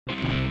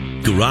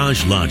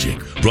Garage Logic,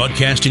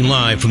 broadcasting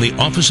live from the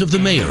office of the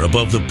mayor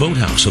above the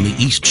boathouse on the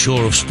east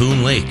shore of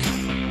Spoon Lake.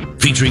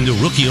 Featuring the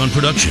rookie on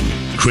production,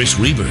 Chris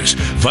Reavers,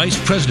 vice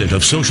president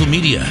of social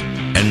media,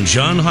 and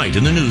John Haidt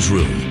in the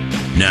newsroom.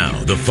 Now,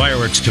 the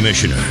fireworks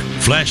commissioner,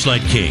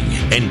 flashlight king,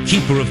 and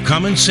keeper of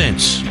common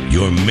sense,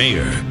 your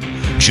mayor,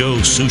 Joe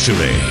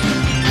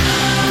Soucheray.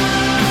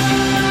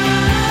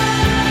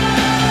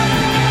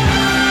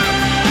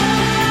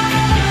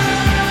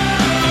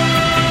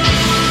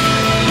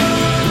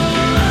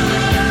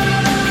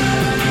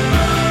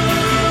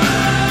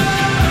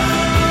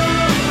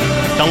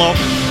 Hello.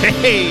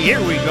 Hey, here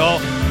we go.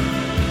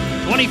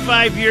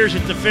 25 years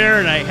at the fair,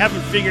 and I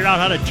haven't figured out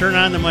how to turn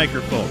on the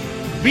microphone.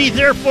 Be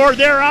therefore,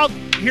 there, out,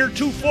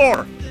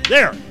 heretofore.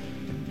 There.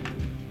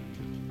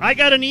 I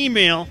got an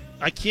email.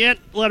 I can't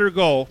let her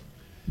go.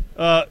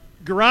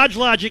 Garage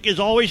Logic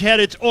has always had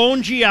its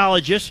own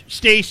geologist,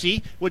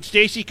 Stacy. Would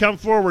Stacy come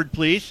forward,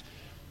 please?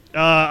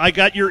 I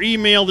got your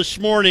email this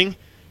morning,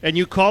 and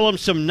you call them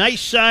some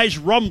nice-sized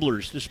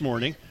rumblers this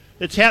morning.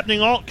 It's happening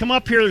all. Come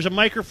up here. There's a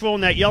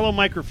microphone, that yellow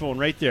microphone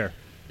right there.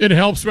 It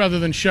helps rather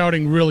than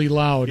shouting really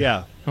loud.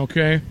 Yeah.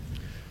 Okay.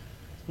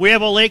 We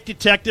have a lake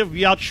detective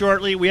be out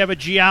shortly. We have a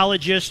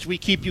geologist. We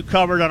keep you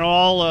covered on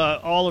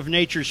all of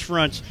nature's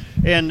fronts.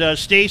 And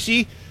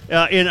Stacy,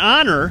 in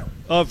honor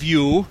of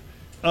you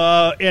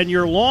and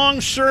your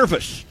long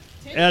service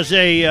as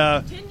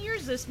a 10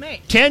 years this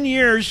May. 10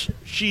 years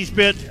she's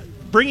been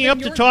bringing you up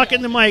to talk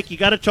in the mic. You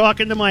got to talk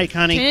in the mic,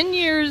 honey. 10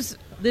 years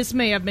this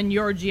May I've been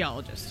your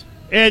geologist.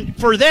 And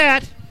for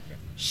that,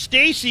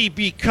 Stacy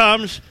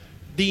becomes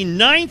the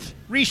 9th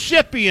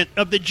recipient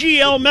of the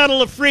GL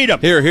Medal of Freedom.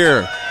 Here,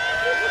 here.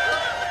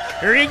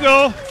 Here you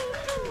go.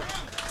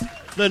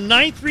 The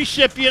 9th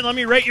recipient. Let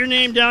me write your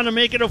name down to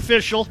make it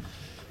official.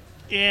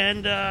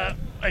 And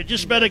I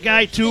just met a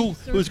guy, too,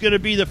 who's going to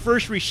be the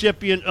first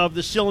recipient of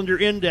the Cylinder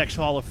Index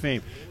Hall of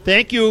Fame.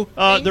 Thank you.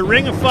 The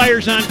Ring of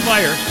Fire's on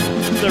fire.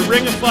 The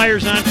Ring of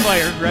Fire's on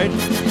fire, right?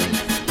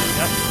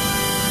 Yep.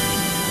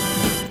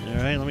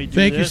 All right, let me do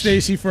Thank you, this.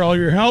 Stacy, for all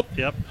your help.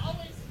 Yep.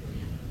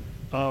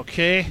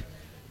 Okay.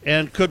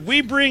 And could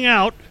we bring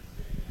out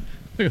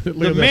Look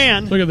the at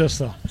man? Look at this,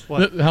 though.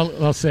 What?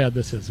 How sad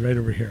this is, right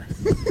over here.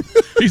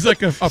 He's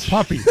like a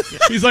puppy.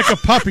 He's like a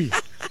puppy.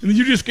 And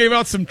you just gave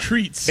out some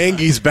treats.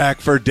 Angy's back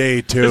for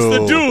day 2. It's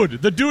the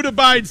dude. The dude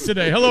abides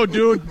today. Hello,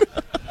 dude.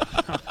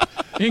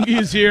 Ingy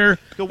is here,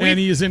 and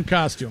he is in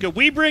costume. Could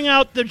we bring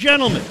out the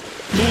gentleman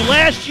who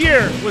last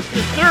year was the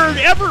 3rd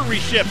ever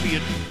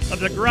recipient of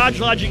the Garage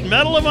Logic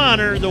Medal of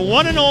Honor, the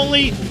one and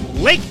only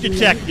Lake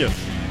Detective?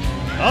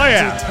 Oh,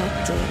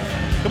 yeah.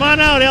 Come on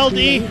out,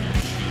 LD.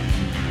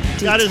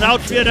 Got his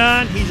outfit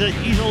on. He's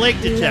a lake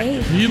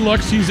detective.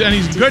 He's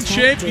in good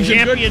shape. He's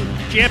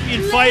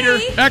champion fighter.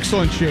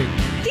 Excellent shape.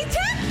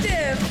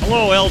 Detective.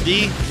 Hello,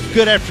 LD.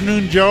 Good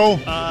afternoon, Joe.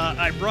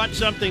 I brought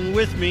something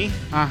with me.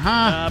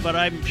 But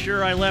I'm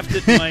sure I left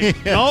it in my...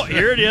 Oh,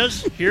 here it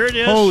is. Here it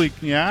is. Holy,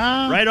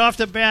 yeah. Right off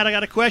the bat, I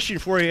got a question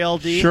for you,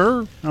 LD.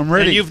 Sure, I'm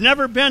ready. And you've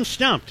never been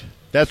stumped.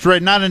 That's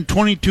right, not in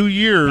 22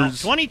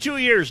 years. No, 22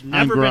 years,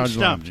 never been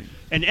stumped. Logic.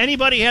 And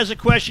anybody has a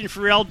question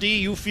for LD,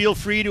 you feel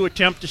free to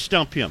attempt to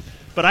stump him.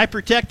 But I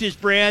protect his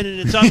brand, and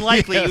it's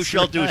unlikely you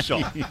shall do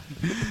so.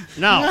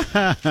 Now,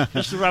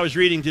 this is what I was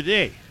reading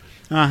today.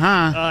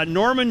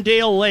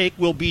 Normandale Lake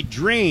will be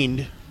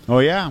drained. Oh,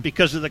 yeah.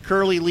 Because of the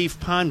curly leaf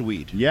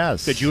pondweed.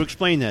 Yes. Could you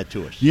explain that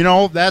to us? You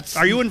know, that's...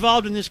 Are you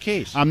involved in this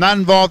case? I'm not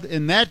involved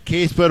in that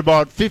case, but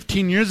about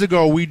 15 years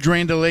ago, we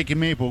drained a lake in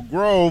Maple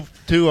Grove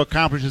to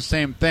accomplish the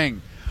same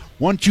thing.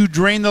 Once you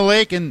drain the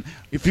lake, and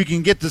if you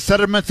can get the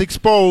sediments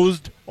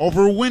exposed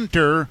over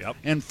winter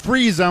and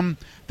freeze them,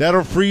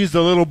 that'll freeze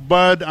the little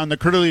bud on the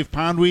curly leaf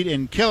pondweed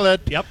and kill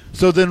it. Yep.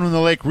 So then when the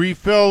lake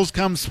refills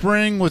come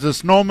spring with the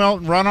snow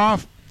melt and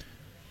runoff,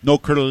 no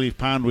curly leaf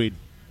pondweed.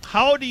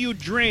 How do you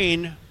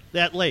drain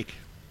that lake?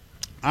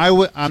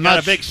 I'm it's not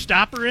got a big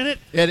stopper in it?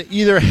 It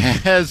either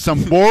has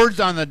some boards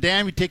on the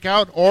dam you take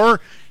out, or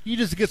you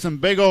just get some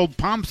big old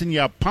pumps and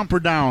you pump her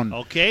down.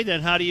 Okay,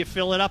 then how do you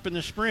fill it up in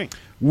the spring?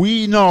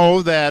 We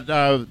know that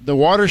the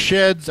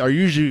watersheds are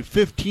usually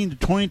 15 to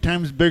 20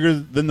 times bigger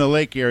than the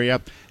lake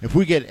area. If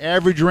we get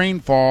average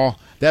rainfall,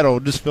 that'll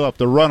just fill up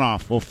the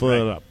runoff. We'll fill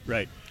it up.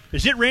 Right.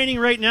 Is it raining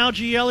right now,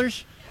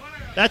 GLers?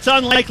 That's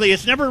unlikely.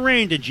 It's never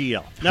rained in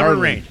GL. Never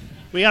Hardly. rained.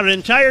 We got an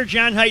entire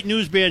John Haidt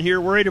news band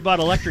here worried about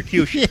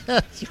electrocution.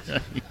 That's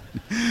right.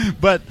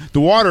 But the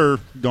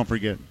water, don't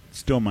forget,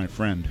 still my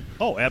friend.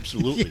 Oh,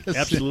 absolutely. Yes,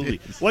 absolutely.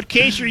 What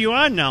case are you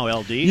on now,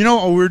 LD? You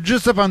know, we were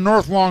just up on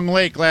North Long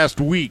Lake last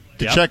week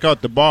to check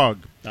out the bog.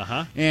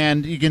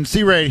 And you can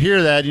see right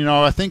here that, you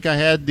know, I think I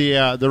had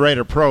the right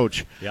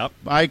approach. Yep.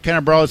 I kind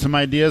of borrowed some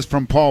ideas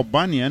from Paul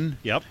Bunyan.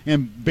 Yep.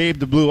 And Babe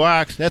the Blue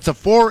Ox. That's a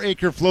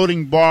 4-acre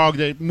floating bog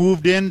that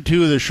moved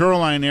into the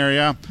shoreline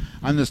area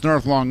on this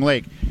North Long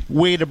Lake.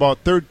 Weighed about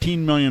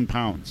 13 million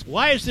pounds.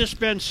 Why has this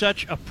been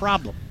such a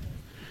problem?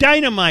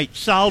 Dynamite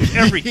solves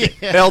everything.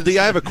 LD,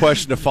 I have a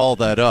question to follow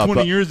that up.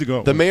 20 years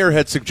ago. The mayor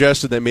had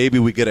suggested that maybe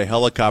we get a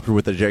helicopter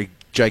with a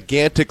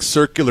gigantic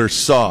circular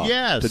saw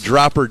Yes. to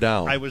drop her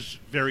down. I was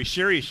very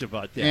serious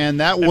about that. And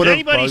that Has would have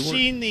anybody probably worked.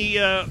 seen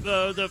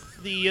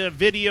the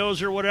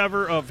videos or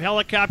whatever of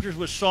helicopters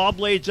with saw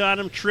blades on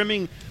them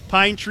trimming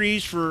pine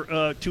trees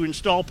for to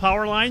install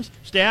power lines?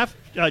 Staff,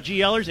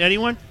 GLers,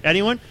 anyone?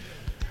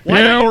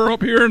 Yeah, we're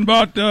up here in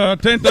about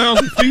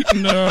 10,000 feet,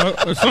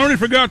 and somebody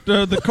forgot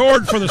the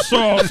cord for the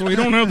saw, so we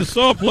don't have the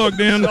saw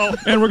plugged in,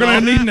 and we're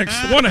going to need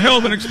one hell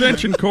of an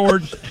extension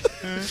cord.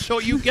 So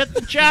you get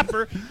the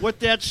chopper with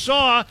that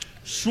saw,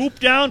 swoop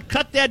down,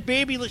 cut that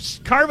baby,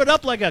 carve it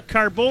up like a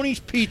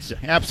Carboni's pizza.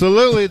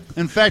 Absolutely.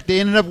 In fact,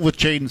 they ended up with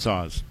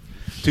chainsaws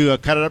to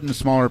cut it up into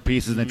smaller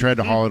pieces, and they tried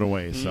to haul it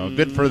away. So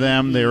good for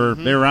them. They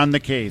were on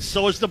the case.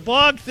 So is the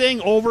bog thing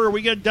over? Are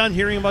we done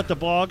hearing about the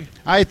bog?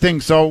 I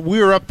think so. We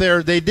were up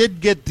there. They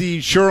did get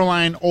the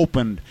shoreline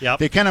opened. Yep.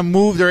 They kind of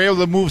moved. They're able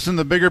to move some of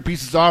the bigger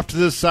pieces off to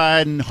the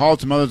side and haul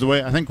some others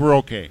away. I think we're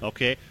okay.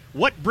 Okay.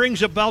 What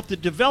brings about the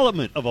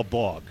development of a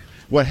bog?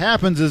 What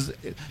happens is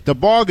the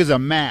bog is a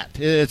mat.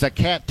 It's a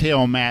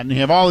cattail mat, and you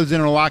have all these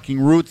interlocking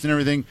roots and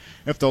everything.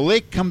 If the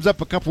lake comes up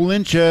a couple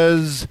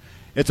inches,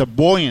 it's a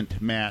buoyant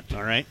mat.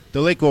 All right.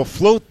 The lake will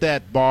float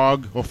that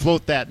bog or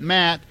float that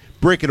mat,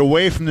 break it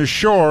away from the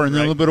shore, and then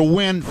a little bit of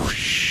wind.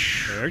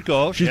 Whoosh, There it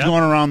goes. she's Yep.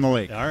 going around the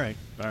lake. All right.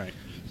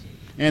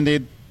 And they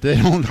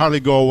don't hardly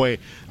go away.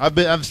 I've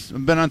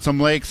been on some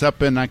lakes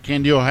up in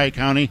Candido High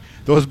County.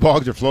 Those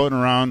bogs are floating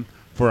around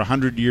for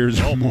 100 years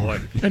or more.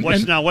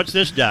 What's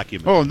this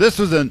document? Oh, this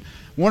was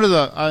one of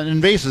the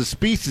invasive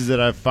species that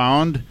I've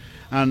found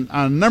on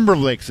a number of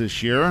lakes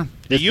this year.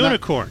 The It's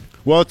unicorn.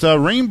 Well, it's a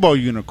rainbow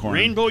unicorn.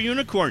 Rainbow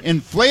unicorn.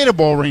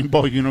 Inflatable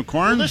rainbow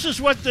unicorn. Well, this is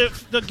what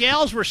the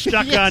gals were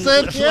stuck Yes,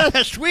 on yes.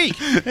 last week.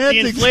 The That's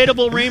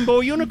inflatable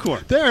rainbow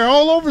unicorn. They're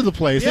all over the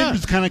place. Yeah. They've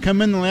just kind of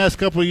come in the last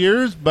couple of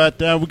years, but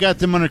we got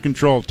them under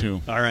control,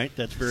 too. All right,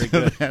 that's very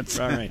good. that's-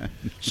 All right.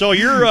 So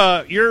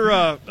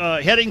you're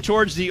heading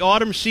towards the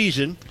autumn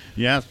season,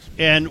 Yes.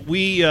 and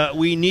we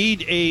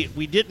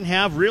didn't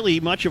have really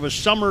much of a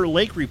summer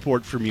lake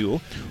report from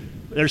you.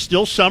 There's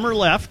still summer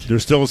left.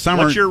 There's still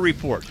summer. What's your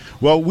report?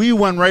 Well, we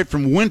went right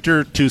from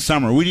winter to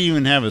summer. We didn't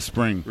even have a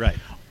spring. Right.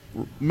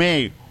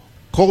 May,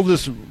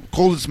 coldest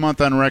month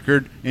on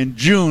record, and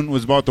June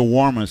was about the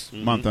warmest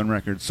month on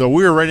record. So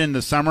we were right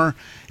into summer,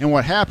 and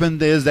what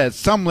happened is that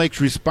some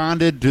lakes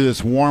responded to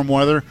this warm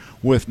weather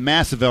with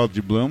massive algae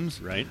blooms.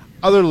 Right.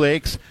 Other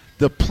lakes,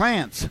 the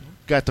plants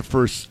got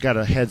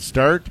a head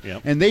start,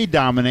 Yep. and they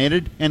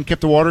dominated and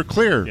kept the water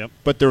clear. Yep.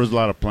 But there was a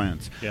lot of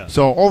plants. Yeah.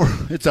 So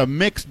it's a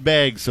mixed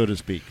bag, so to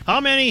speak. How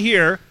many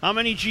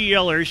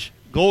GLers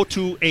go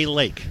to a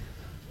lake?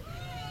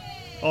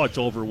 Oh, it's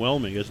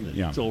overwhelming, isn't it?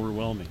 Yeah. It's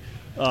overwhelming.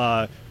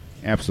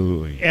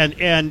 Absolutely.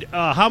 And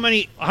how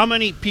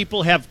many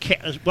people have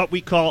what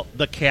we call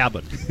the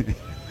cabin?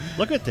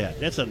 Look at that.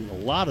 That's a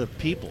lot of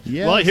people.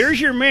 Yes. Well, here's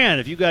your man.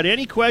 If you got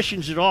any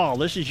questions at all,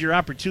 this is your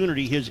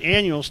opportunity. His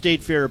annual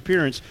State Fair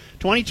appearance.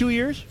 22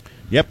 years?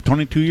 Yep,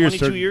 22 years.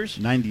 22 years?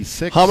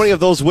 96. How many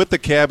of those with the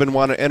cabin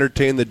want to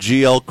entertain the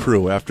GL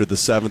crew after the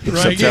 7th of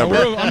Right, yeah,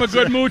 September? I'm a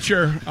good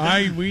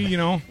moocher. We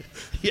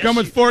Yes, come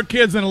with 4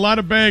 kids and a lot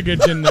of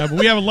baggage, and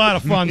we have a lot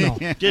of fun, though.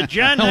 Did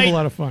John Hell of a Height,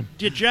 lot of fun.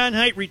 Did John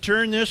Height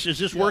return this? Is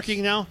this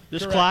working now?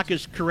 This clock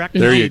is correct?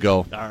 There now? you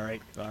go. All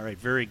right,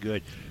 very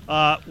good.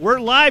 We're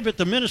live at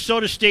the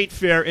Minnesota State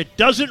Fair. It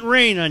doesn't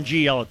rain on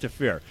GL at the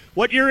fair.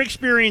 What you're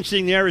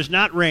experiencing there is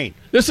not rain.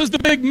 This is the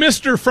big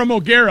mister from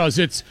O'Gara's.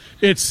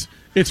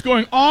 It's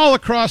going all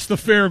across the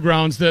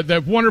fairgrounds,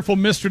 that wonderful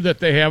mister that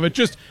they have. It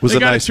just, Was they a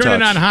got nice to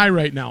turn it touch. on high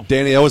right now.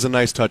 Danny, that was a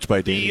nice touch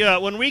by Danny.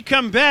 When we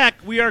come back,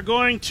 we are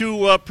going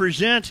to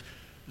present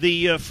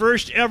the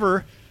first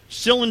ever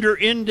Cylinder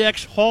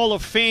Index Hall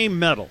of Fame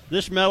medal.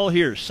 This medal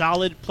here,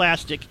 solid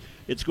plastic.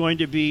 It's going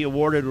to be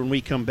awarded when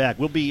we come back.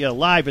 We'll be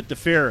live at the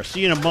fair.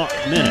 See you in a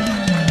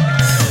minute.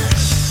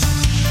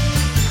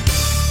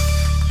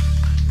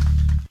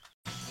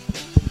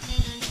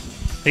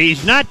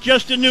 He's not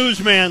just a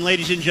newsman,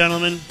 ladies and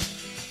gentlemen.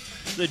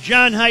 The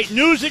John Height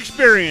News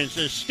Experience,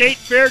 a state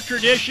fair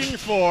tradition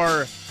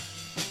for,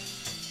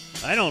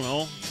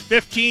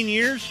 15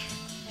 years.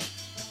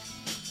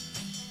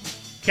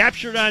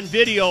 Captured on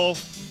video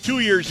 2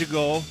 years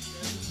ago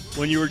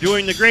when you were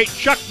doing the great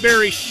Chuck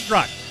Berry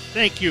strut.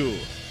 Thank you.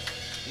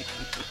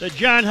 The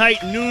John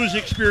Height News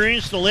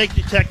Experience, the Lake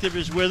Detective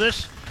is with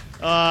us.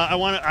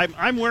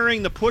 I'm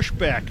wearing the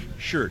Pushback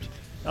shirt.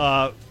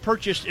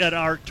 Purchased at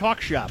our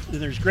talk shop.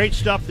 And there's great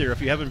stuff there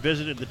if you haven't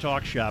visited the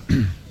talk shop.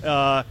 And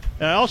I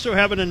also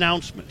have an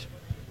announcement.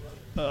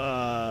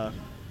 I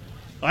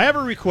have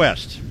a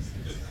request.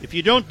 If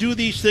you don't do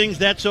these things,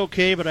 that's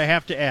okay, but I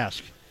have to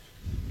ask.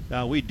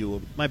 We do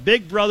them. My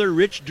big brother,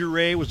 Rich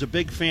Duray, was a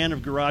big fan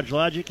of Garage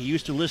Logic. He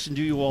used to listen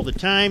to you all the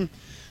time.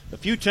 A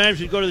few times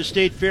we'd go to the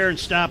state fair and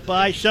stop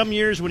by. Some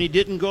years when he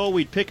didn't go,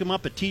 we'd pick him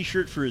up a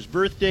T-shirt for his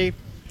birthday.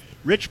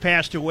 Rich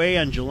passed away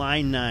on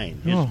July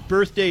 9. His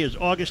birthday is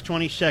August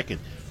 22nd,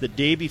 the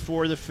day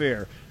before the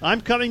fair. I'm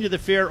coming to the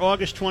fair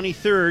August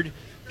 23rd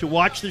to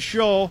watch the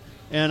show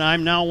and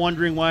I'm now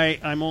wondering why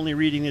I'm only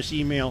reading this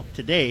email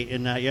today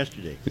and not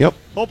yesterday. Yep.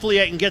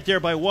 Hopefully I can get there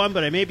by 1,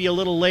 but I may be a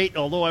little late,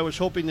 although I was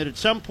hoping that at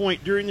some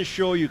point during the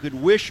show you could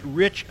wish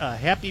Rich a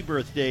happy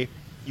birthday.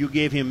 You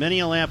gave him many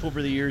a laugh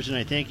over the years, and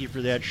I thank you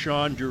for that,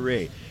 Sean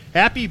Duray.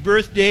 Happy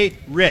birthday,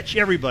 Rich.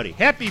 Everybody,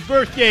 happy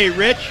birthday,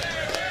 Rich.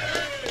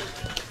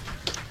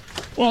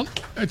 Well,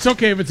 it's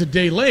okay if it's a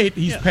day late.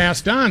 He's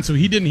passed on, so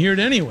he didn't hear it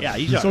anyway.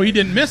 Yeah, so he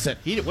didn't miss it.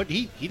 He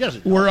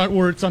doesn't.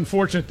 It's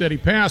unfortunate that he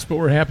passed, but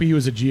we're happy he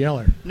was a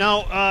GLer.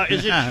 Now,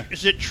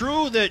 is it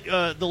true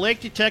that the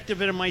Lake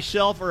Detective and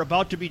myself are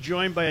about to be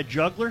joined by a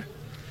juggler?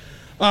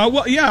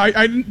 Well, yeah,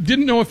 I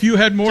didn't know if you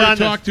had more to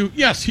talk to.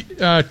 Yes,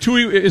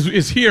 Tui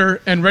is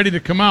here and ready to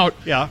come out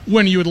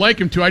when you would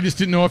like him to. I just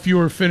didn't know if you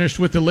were finished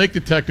with the Lake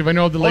Detective. I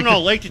know the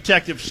Lake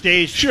Detective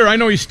stays. Sure, I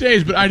know he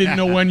stays, but I didn't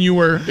know when you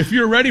were. If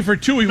you're ready for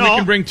Tui, we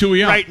can bring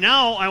Tui out. Right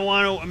now, I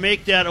want to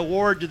make that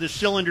award to the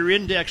Cylinder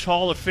Index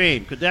Hall of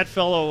Fame. Could that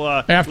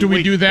fellow... After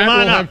we do that,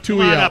 we'll have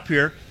Tui out. Up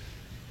here.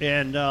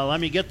 And let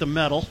me get the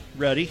medal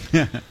ready.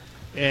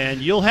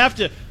 And you'll have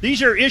to.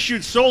 These are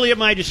issued solely at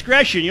my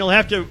discretion. You'll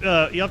have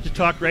to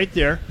talk right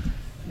there.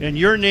 And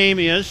your name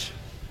is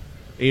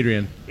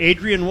Adrian.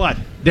 Adrian what?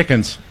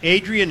 Dickens.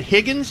 Adrian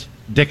Higgins.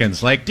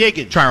 Dickens, like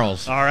Dickens.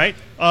 Charles. All right.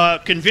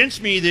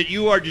 Convince me that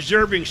you are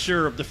deserving,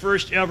 sir, of the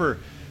first ever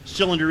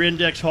Cylinder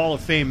Index Hall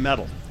of Fame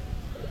medal.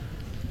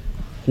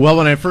 Well,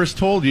 when I first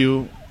told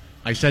you,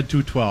 I said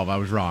 212. I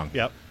was wrong.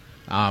 Yep.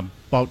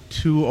 About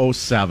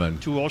 207.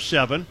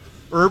 207.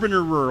 Urban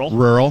or rural?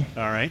 Rural.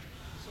 All right.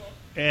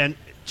 And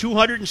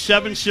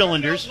 207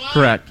 cylinders.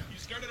 Correct. You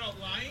started out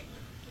lying?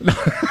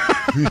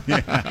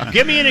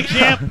 Give me an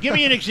example. Give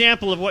me an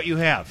example of what you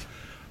have.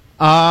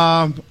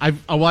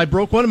 I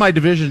broke one of my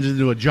divisions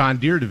into a John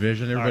Deere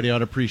division. Everybody ought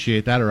to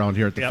appreciate that around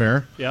here at the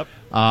fair. Yep.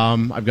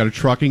 I've got a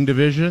trucking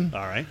division. All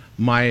right.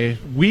 My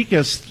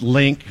weakest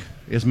link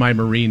is my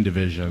marine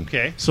division.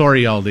 Okay.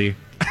 Sorry, LD. It's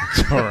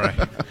all right.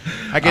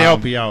 I can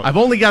help you out. I've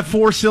only got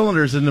 4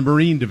 cylinders in the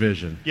marine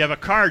division. You have a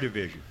car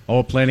division.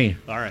 Oh, plenty.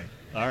 All right.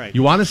 All right.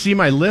 You want to see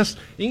my list?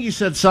 Ingy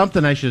said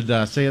something. I should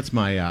say it's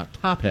my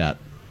top hat.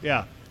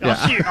 Yeah.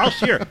 I'll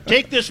see her.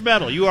 Take this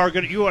medal. You are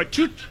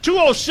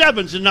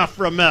 207's enough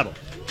for a medal.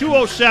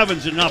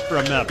 207's enough for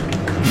a medal.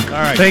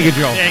 All right. Thank you,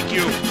 Joe. Thank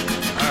you.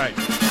 All right.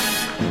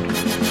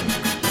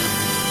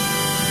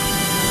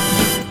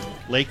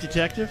 Lake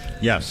Detective?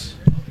 Yes.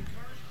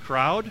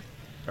 Crowd?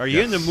 Are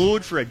you in the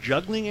mood for a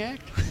juggling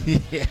act?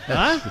 Yeah.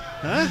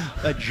 Huh?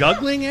 A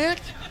juggling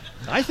act?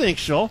 I think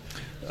so.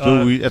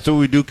 That's what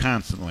we do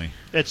constantly.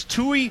 It's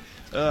Tui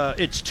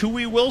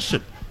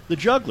Wilson, the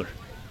juggler.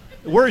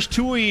 Where's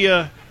Tui?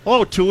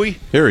 Hello, Tui.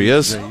 Here he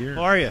is.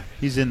 How are you?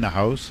 He's in the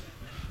house.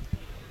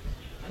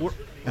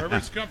 Wherever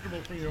it's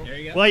comfortable for you. There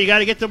you go. Well, you got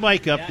to get the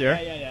mic up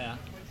there. Yeah.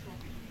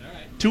 All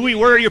right. Tui,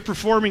 where are you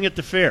performing at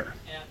the fair?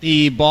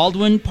 The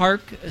Baldwin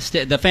Park,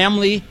 the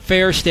family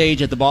fair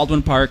stage at the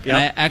Baldwin Park. Yep. And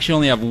I actually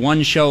only have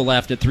one show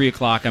left at 3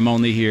 o'clock. I'm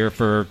only here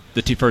for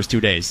the first 2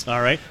 days.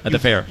 All right. At the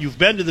fair. You've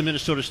been to the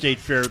Minnesota State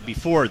Fair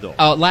before, though.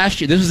 Last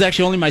year. This was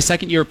actually only my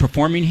second year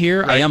performing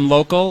here. Right. I am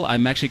local.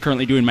 I'm actually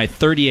currently doing my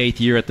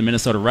 38th year at the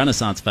Minnesota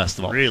Renaissance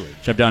Festival. Really?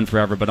 Which I've done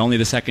forever, but only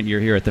the second year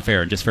here at the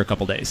fair, just for a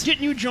couple days.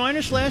 Didn't you join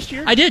us last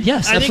year? I did,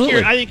 yes,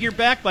 absolutely. I think you're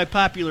back by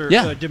popular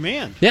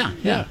demand. Yeah.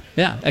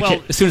 Actually,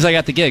 Well, as soon as I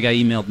got the gig, I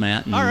emailed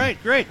Matt. All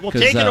right, great. Well, 'cause,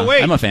 take it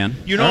away. I'm a fan.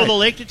 You know All right. the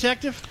Lake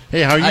Detective?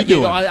 Hey, how you You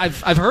doing? know,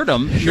 I've heard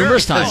him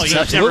numerous times. Oh, he's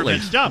absolutely. never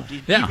been stumped.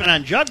 Even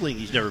on juggling,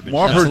 he's never been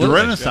Well, I've stumped. heard the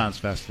Absolutely. Renaissance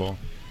Festival.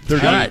 All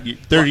right.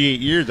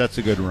 38 years, that's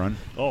a good run.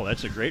 Oh,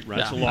 that's a great run.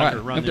 It's a All longer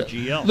right. run than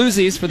GL. Lose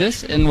these for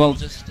this, and we'll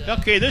just.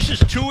 Okay, this is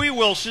Tui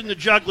Wilson, the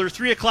juggler.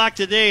 3 o'clock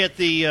today at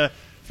the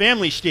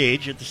family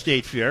stage at the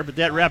State Fair. But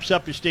that wraps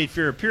up his State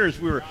Fair appearance.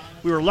 We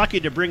were lucky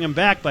to bring him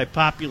back by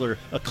popular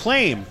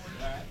acclaim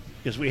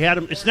because we had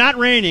him. It's not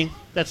raining.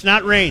 That's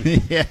not rain.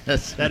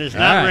 Yes. That is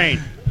All not right.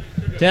 rain.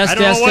 Test, I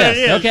don't test, know what test.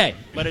 it is. Okay.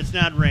 But it's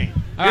not rain.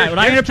 All right. Well,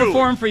 I'm going Here's to Tui.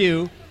 perform for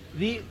you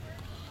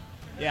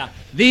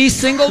the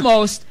single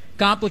most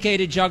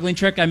complicated juggling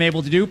trick I'm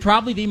able to do.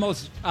 Probably the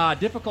most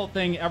difficult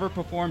thing ever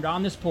performed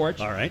on this porch.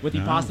 All right. With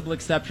the possible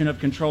exception of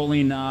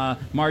controlling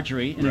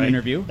Marjorie in an Right.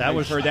 interview. That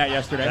was heard that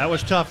yesterday. That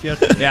was tough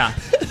yesterday. Yeah.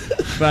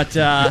 But,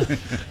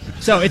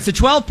 so it's a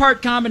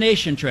 12-part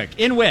combination trick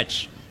in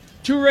which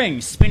 2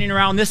 rings spinning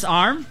around this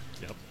arm,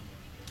 Yep.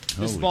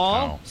 this Holy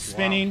ball cow.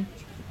 spinning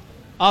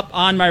up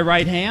on my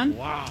right hand.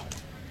 Wow.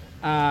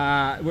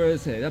 Where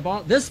is it?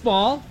 This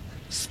ball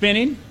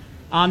spinning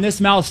on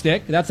this mouse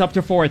stick. That's up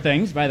to 4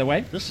 things, by the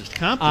way. This is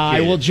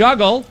complicated. I will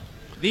juggle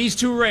these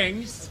 2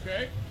 rings,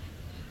 Okay.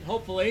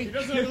 hopefully, He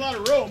doesn't have a lot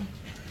of room.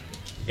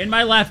 in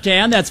my left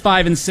hand. That's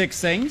 5 and 6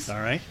 things. All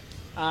right.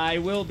 I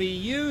will be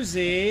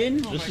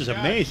using... This is God.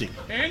 amazing.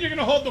 And you're going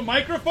to hold the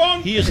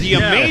microphone? He is the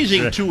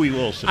amazing Tui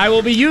Wilson. I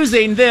will be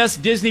using this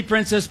Disney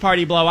Princess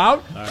Party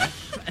Blowout. All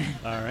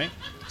right.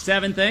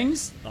 7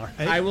 things. All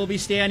right. I will be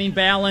standing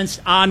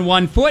balanced on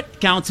 1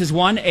 foot. Counts as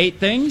 1, 8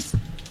 things.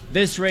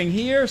 This ring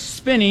here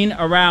spinning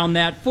around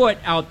that foot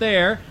out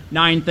there,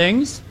 9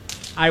 things.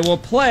 I will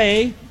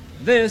play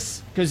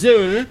this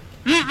kazoo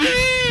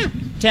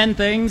 10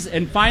 things.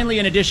 And finally,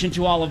 in addition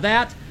to all of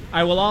that,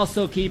 I will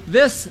also keep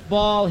this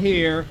ball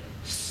here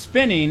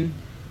spinning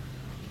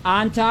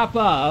on top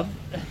of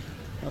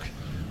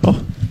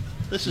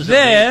This is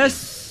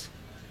this.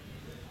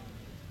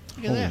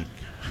 Look at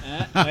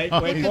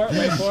that. Wait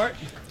for it.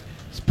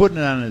 He's putting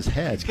it on his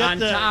head. On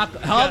top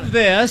of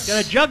this.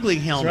 Got a juggling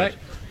helmet.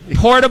 Right.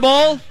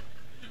 Portable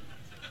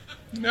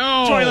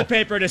No. toilet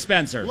paper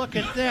dispenser. Look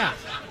at that.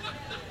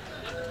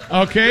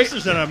 Okay. This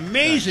is an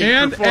amazing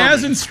And performance.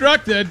 as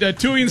instructed,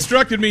 Tui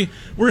instructed me,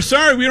 we're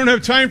sorry we don't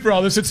have time for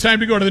all this. It's time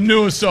to go to the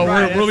news, so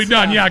Right, we'll be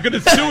done. Yeah, good to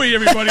Tui,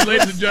 everybody,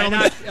 ladies and gentlemen.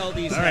 Not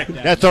LD's all right.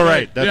 That's all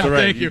right. That's Yeah, all right.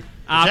 thank you. Is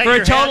that For a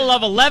your total hat?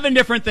 of 11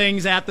 different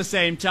things at the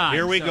same time.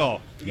 Here we So,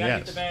 go. You gotta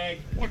get the bag.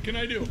 What can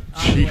I do?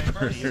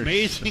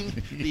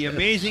 The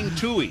amazing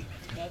Tui.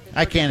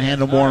 I can't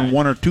handle more than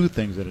one or two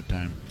things at a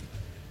time.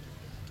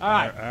 All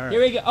right,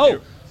 here we go.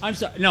 Oh, I'm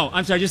sorry. No,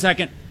 I'm sorry. Just a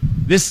second.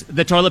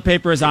 The toilet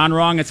paper is on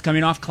wrong. It's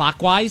coming off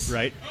clockwise.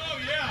 Right. Oh,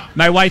 yeah.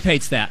 My wife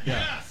hates that.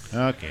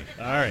 Okay.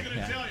 All right.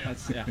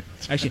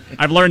 Actually,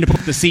 I've learned to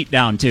put the seat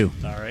down too.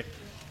 All right.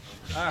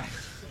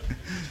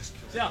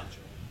 So,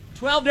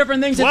 12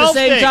 different things at the 12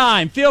 same things.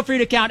 time. Feel free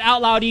to count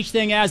out loud each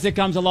thing as it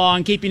comes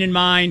along, keeping in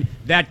mind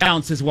that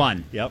counts as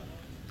one. Yep.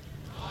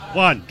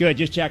 One. Good.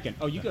 Just checking.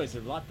 Oh, you guys are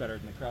a lot better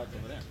than the crowds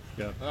over there.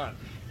 Yep. All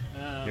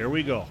right. Here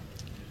we go.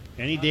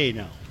 Any day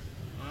now.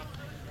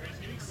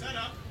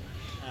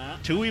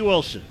 Tui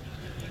Wilson.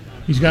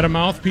 He's got a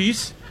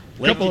mouthpiece.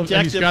 Lake And he's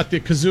Detective. got the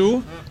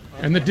kazoo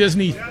and the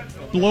Disney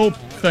blow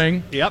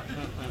thing. Yep.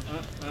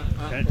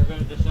 Okay,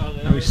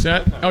 Are we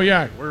set? Oh,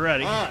 yeah. we're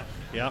ready.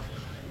 Yep.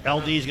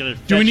 LD's going to.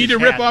 Do we need to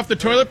rip off the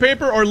toilet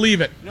paper or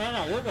leave it?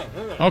 No, we're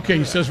good. Okay,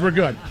 he says we're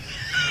good.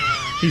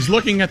 He's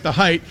looking at the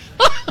height.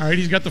 All right,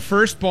 he's got the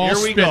first ball Here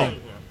we spinning.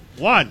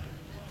 go. One.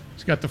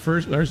 He's got the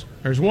first. There's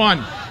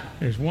one.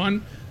 There's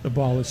one. The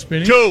ball is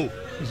spinning. Two.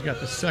 He's got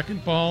the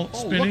second ball Oh,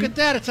 spinning. look at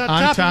that. It's on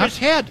top of his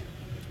head.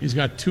 He's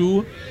got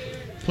two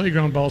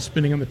playground balls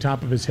spinning on the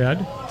top of his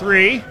head.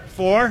 3,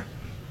 4,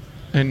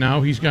 And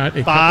now he's got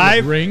a couple 5,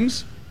 of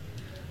rings.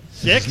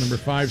 6, number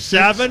 5,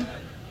 6. 7.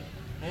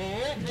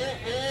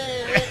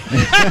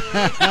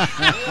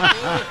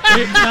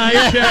 Eight,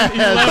 9, 10,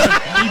 11.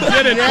 He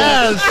did it.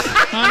 Yes.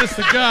 Folks. Honest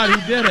to God,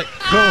 he did it.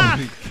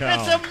 Holy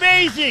cow. It's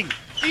amazing.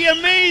 The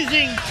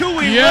amazing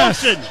Tui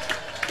Yes. Wilson.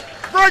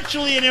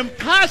 Virtually an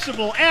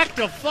impossible act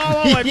of follow.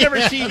 I've never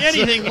seen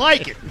anything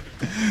like it.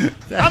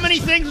 How many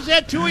things was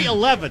that, Tui?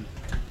 11.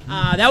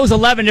 That was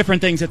 11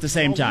 different things at the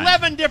same time.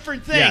 11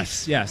 different things.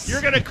 Yes, yes.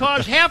 You're going to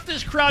cause half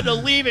this crowd to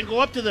leave and go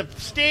up to the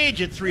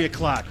stage at 3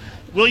 o'clock.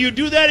 Will you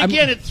do that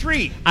again at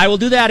 3? I will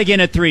do that again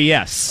at 3,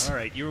 yes. All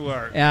right, you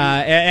are.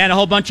 And a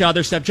whole bunch of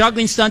other stuff.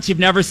 Juggling stunts you've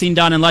never seen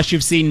done unless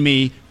you've seen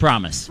me,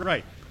 promise.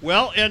 Right.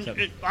 Well,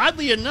 and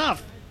oddly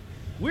enough,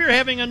 we're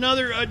having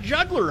another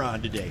juggler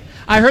on today.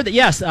 I heard that,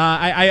 yes.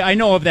 I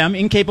know of them.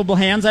 Incapable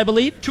Hands, I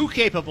believe. 2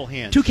 capable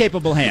hands. 2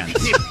 Capable Hands.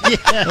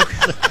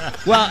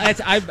 Well,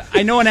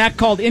 I know an act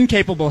called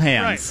Incapable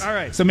Hands. Right, all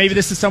right. So maybe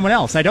this is someone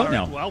else. I don't All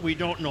right, know. Well, we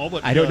don't know,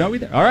 but I don't know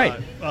either. All right.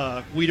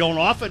 We don't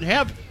often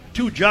have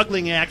 2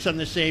 juggling acts on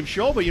the same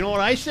show, but you know what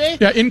I say?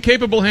 Yeah,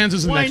 Incapable Hands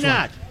is the Why next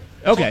not? one.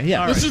 Okay,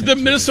 yeah. This is the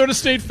Minnesota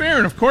State Fair,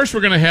 and of course we're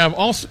going to have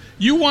also.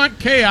 You want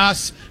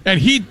chaos, and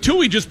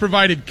Tui just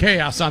provided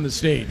chaos on the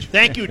stage.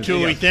 Thank you,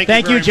 Tui. Thank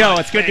you, very Joe.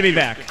 much. It's good to Thank be you.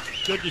 back.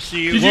 Good to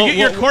see you. Did you get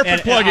your corporate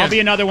and plug I'll in? be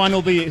another one who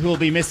will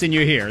be missing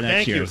you here next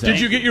Thank year. you. So. Did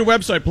you get your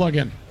website plug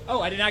in?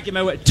 Oh, I did not get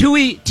my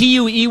Tuey,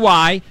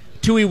 TUEY,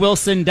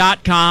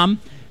 TueyWilson.com.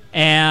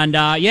 And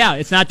yeah,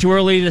 it's not too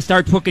early to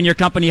start booking your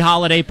company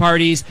holiday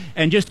parties.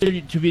 And just to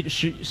be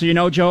so you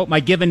know, Joe, my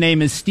given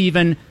name is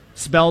Stephen,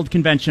 spelled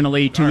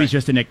conventionally. Tui's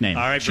just a nickname.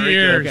 All right, very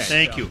Cheers. good.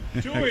 Thank you.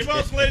 Tui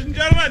Wilson, ladies and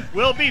gentlemen.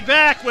 We'll be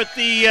back with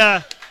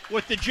the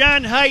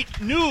John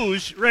Haidt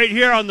news right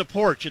here on the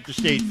porch at the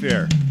State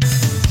Fair.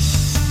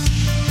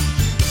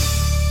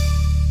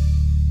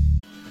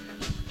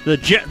 The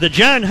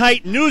John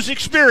Haidt news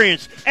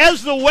experience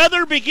as the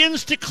weather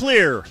begins to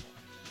clear.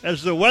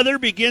 As the weather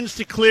begins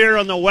to clear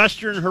on the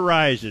western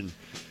horizon.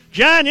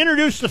 John,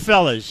 introduce the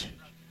fellas.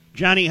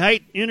 Johnny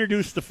Haidt,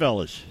 introduce the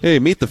fellas. Hey,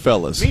 meet the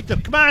fellas.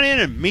 Come on in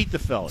and meet the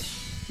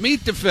fellas.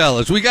 Meet the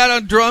fellas. We got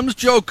on drums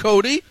Joe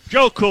Cody.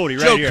 Joe Cody,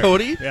 right Joe here.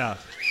 Cody. Yeah.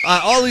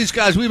 All these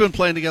guys, we've been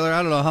playing together,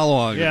 I don't know how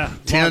long. Yeah,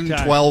 10, long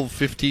time. 12,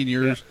 15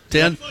 years.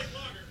 10.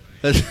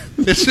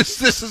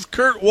 This is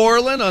Kurt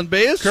Warland on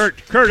bass.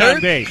 Kurt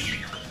on bass.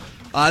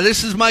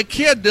 This is my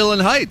kid,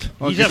 Dylan Haidt,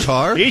 on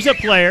guitar. He's a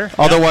player.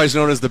 Otherwise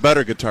known as the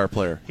better guitar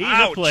player. He's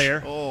a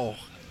player. Oh,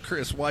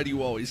 Chris, why do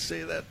you always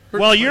say that?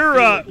 While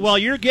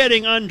you're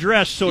getting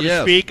undressed, so to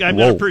Yes. speak, I'm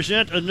going to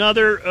present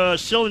another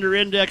Cylinder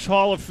Index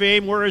Hall of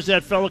Fame. Where is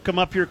that fellow? Come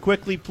up here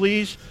quickly,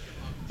 please.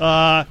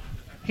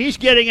 He's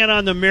getting it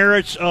on the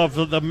merits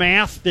of the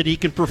math that he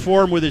can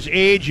perform with his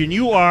age, and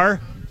you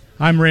are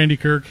I'm Randy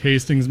Kirk,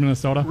 Hastings,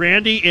 Minnesota.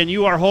 Randy, and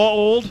you are how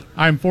old?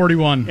 I'm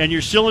 41. And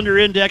your cylinder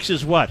index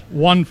is what?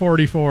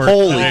 144.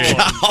 Holy today.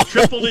 cow.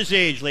 Tripled his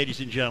age, ladies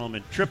and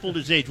gentlemen. Tripled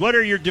his age. What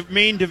are your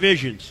main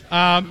divisions?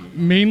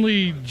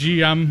 Mainly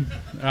GM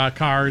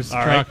cars,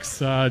 All right.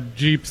 trucks,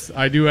 Jeeps.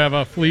 I do have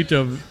a fleet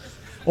of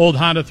old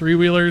Honda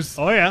three-wheelers.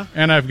 Oh, yeah.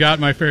 And I've got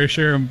my fair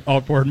share of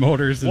outboard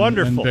motors and,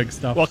 Wonderful. and big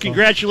stuff. Well, so.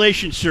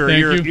 congratulations, sir. Thank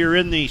you. You're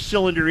in the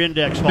cylinder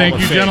index Hall Thank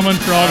of you, Fame. gentlemen,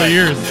 for all the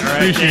years. All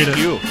right, Appreciate thank it.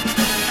 you.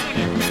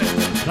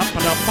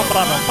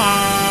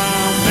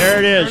 There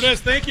it is. There it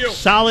is. Thank you.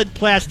 Solid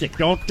plastic.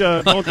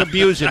 Don't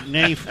abuse it in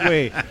any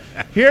way.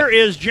 Here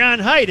is John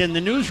Height in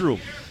the newsroom.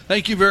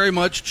 Thank you very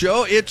much,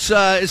 Joe. It's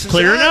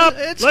Clearing up.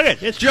 Look at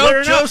it. It's Joe.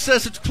 clearing Joe up.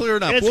 says it's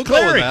clearing up. It's We'll go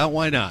with clearing. that.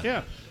 Why not?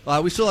 Yeah.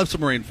 We still have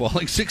some rain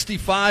falling.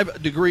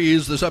 65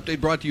 degrees. This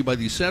update brought to you by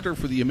the Center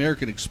for the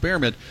American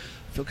Experiment.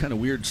 I feel kind of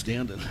weird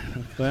standing.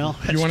 Well,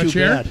 that's You want a too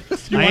chair? bad.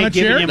 You I want a ain't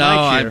giving chair? you No, my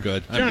chair. I'm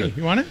good. I'm Johnny, good.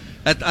 you want it?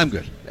 I'm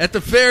good. At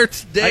the fair I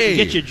today,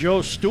 can get you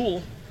Joe's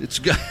stool. It's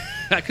good.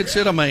 I could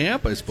sit on my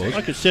amp, I suppose.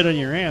 I could sit on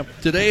your amp.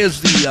 Today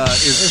is the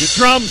It's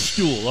drum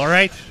stool, all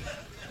right?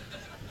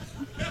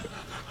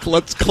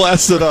 Let's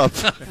class it up.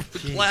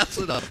 class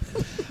it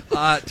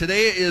up.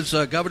 Today is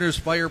Governor's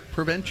Fire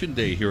Prevention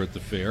Day here at the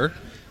fair.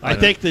 I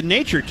think the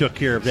nature took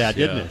care of that,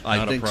 didn't it?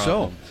 I think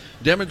so.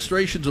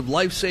 Demonstrations of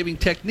life-saving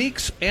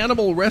techniques,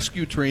 animal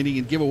rescue training,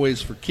 and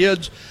giveaways for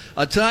kids.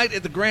 Tonight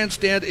at the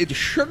grandstand at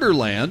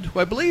Sugarland, who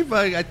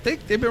I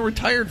think they've been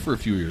retired for a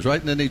few years, right?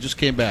 And then they just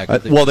came back.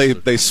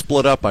 They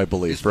split up, I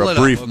believe, They for a split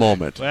up, brief okay.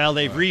 moment. Well,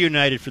 they've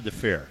reunited for the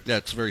fair.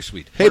 That's very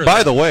sweet. Hey,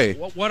 by the way,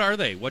 What are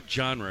they? What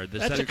genre?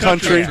 That's a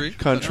country.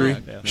 Country.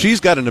 She's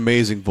got an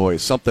amazing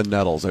voice. Something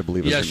Nettles, I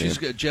believe is Yeah, her she's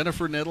name. got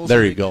Jennifer Nettles. There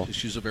I you think. go.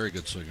 She's a very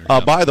good singer.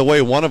 Yeah. By the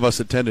way, one of us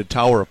attended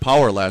Tower of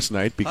Power last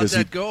night because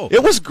How'd that go?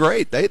 It was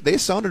great. They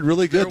sounded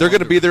really good. They're going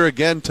to be there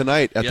again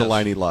tonight at the Yes.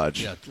 Liney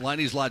Lodge. Yeah,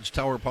 Liney's Lodge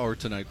Tower of Power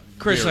tonight.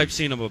 Chris, Very- I've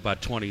seen them about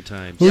 20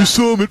 times. I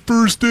saw him at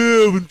First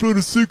Ave in front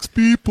of 6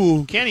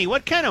 people. Kenny,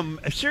 what kind of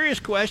a serious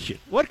question?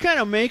 What kind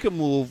of make a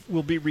move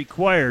will be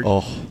required?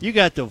 Oh. You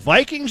got the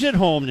Vikings at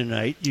home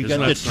tonight. You Isn't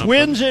got that the something?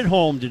 Twins at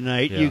home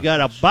tonight. Yeah. You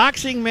got a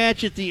boxing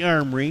match at the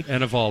Armory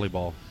And a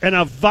volleyball. and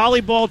a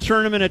volleyball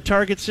tournament at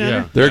Target Center.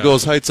 Yeah. There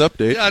goes Heights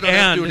Update. Yeah, I don't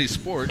have to do And- any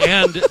sports.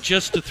 And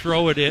just to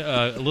throw it in,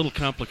 a little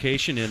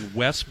complication in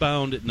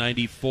westbound at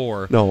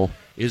 94 No.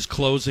 is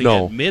closing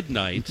No. at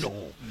midnight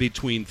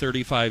between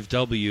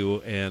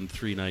 35W and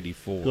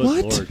 394. Good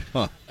What?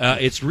 Lord.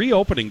 It's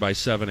reopening by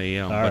 7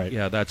 a.m. All but right.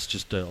 yeah, that's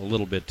just a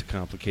little bit to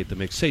complicate the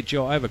mix. Say,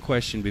 Joe, I have a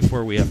question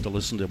before we have to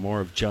listen to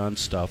more of John's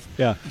stuff.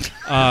 Yeah.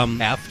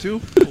 Have to?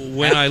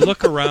 When I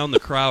look around the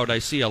crowd, I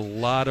see a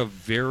lot of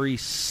very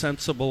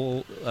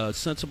sensibly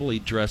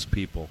dressed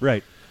people.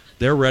 Right.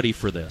 They're ready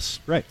for this.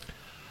 Right.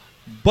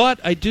 But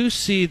I do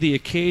see the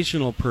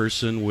occasional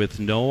person with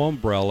no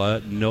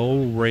umbrella,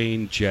 no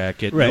rain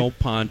jacket, Right. no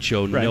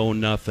poncho, Right. no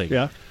nothing.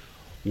 Yeah.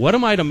 What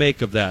am I to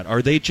make of that?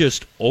 Are they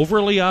just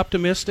overly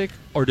optimistic,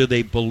 or do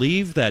they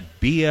believe that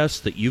BS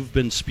that you've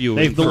been spewing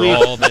They for believe-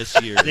 all this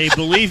year? They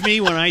believe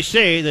me when I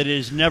say that it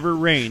has never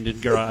rained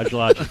in Garage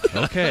Logic.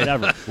 Okay,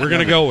 Never. we're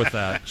going to go with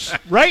that.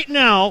 Right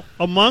now,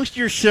 amongst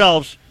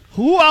yourselves,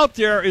 who out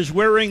there is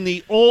wearing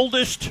the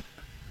oldest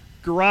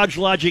Garage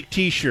Logic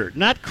T-shirt?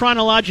 Not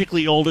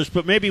chronologically oldest,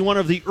 but maybe one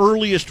of the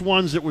earliest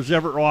ones that was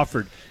ever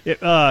offered.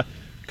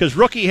 Because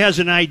Rookie has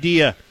an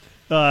idea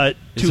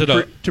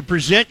to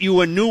present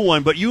you a new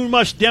one, but you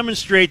must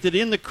demonstrate that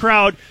in the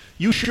crowd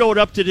you showed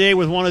up today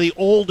with one of the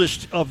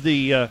oldest of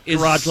the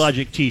Garage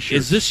Logic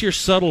T-shirts. Is this your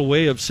subtle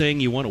way of saying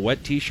you want a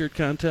wet T-shirt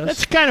contest?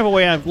 That's kind of a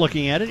way I'm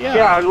looking at it. Yeah.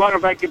 Yeah, as long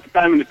as I get the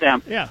time and the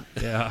temp. Yeah.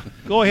 Yeah.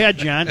 Go ahead,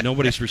 John.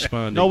 Nobody's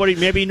responding.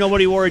 Maybe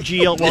nobody wore a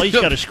GL. Well, he's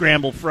got a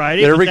Scramble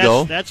Friday. There but we that's,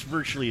 go. That's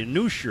virtually a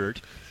new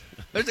shirt.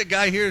 There's a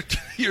guy here.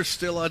 You're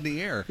still on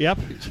the air. Yep.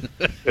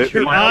 Am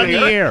You're I on the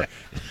air.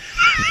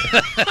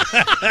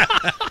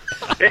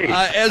 Hey,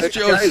 as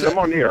Joe guys, said- I'm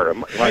on the air.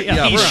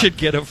 Yeah, he we're on. should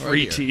get a Right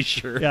free here.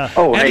 T-shirt. Yeah.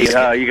 Oh, And hey,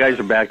 he's- you guys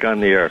are back on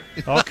the air.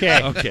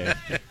 Okay. Okay.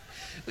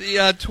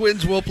 The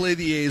Twins will play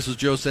the A's, as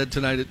Joe said,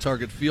 tonight at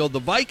Target Field. The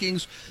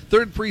Vikings,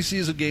 third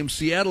preseason game,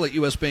 Seattle at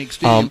U.S. Bank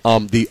Stadium.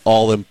 The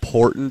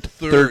all-important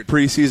third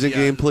preseason Yeah,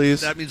 game,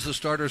 please. That means the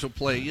starters will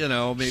play,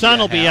 maybe Sun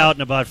a will be half. out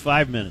in about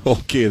 5 minutes.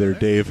 Okay there,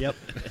 Dave. Yep.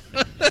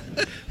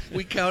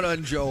 We count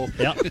on Joe.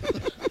 Yep.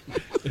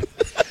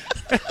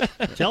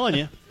 Telling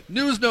you.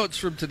 News notes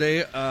from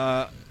today.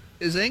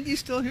 Is Angie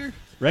still here?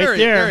 Right there.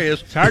 There he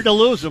is. It's hard to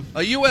lose him.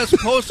 A U.S.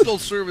 Postal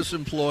Service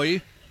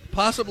employee,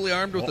 possibly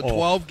armed with a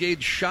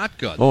 12-gauge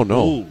shotgun. Oh,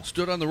 no.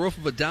 Stood on the roof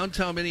of a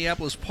downtown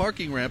Minneapolis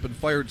parking ramp and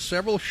fired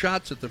several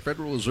shots at the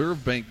Federal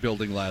Reserve Bank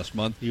building last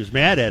month. He was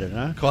mad at it,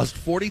 huh? Caused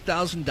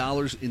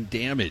 $40,000 in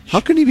damage. How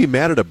can he be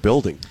mad at a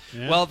building?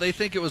 Yeah. Well, they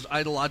think it was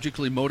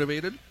ideologically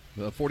motivated.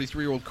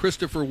 43-year-old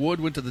Christopher Wood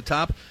went to the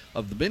top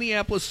of the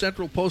Minneapolis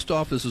Central Post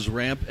Office's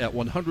ramp at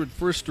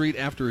 101st Street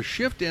after a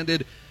shift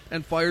ended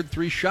and fired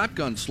 3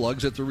 shotgun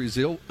slugs at the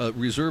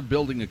Reserve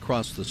building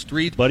across the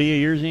street. Buddy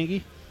of yours,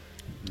 Ingy?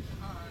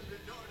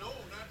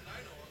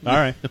 All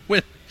right.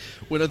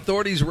 When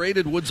authorities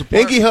raided Wood's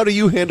apartment... Angie, how do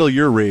you handle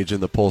your rage in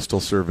the Postal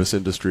Service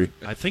industry?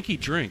 I think he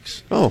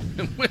drinks. Oh.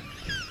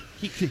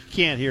 He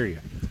can't hear you.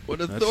 When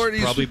That's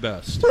authorities probably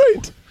best.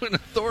 Right. When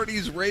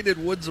authorities raided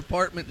Wood's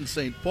apartment in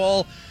St.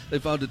 Paul, they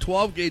found a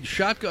 12-gauge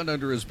shotgun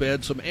under his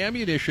bed, some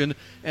ammunition,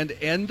 and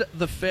End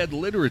the Fed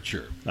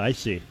literature. I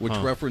see. Which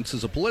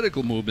references a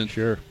political movement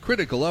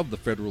critical of the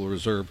Federal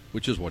Reserve,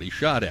 which is what he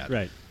shot at.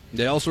 Right.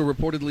 They also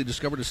reportedly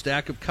discovered a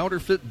stack of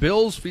counterfeit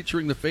bills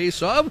featuring the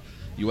face of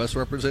U.S.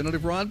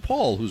 Representative Ron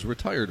Paul, who's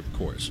retired, of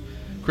course.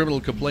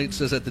 Criminal complaint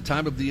says at the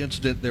time of the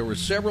incident, there were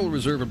several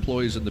reserve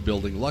employees in the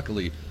building.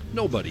 Luckily,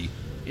 nobody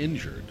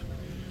injured.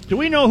 Do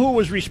we know who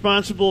was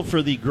responsible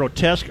for the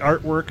grotesque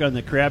artwork on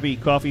the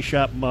Krabby Coffee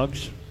Shop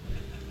mugs?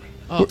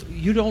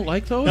 You don't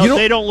like those? No,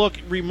 they don't look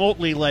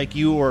remotely like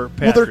you or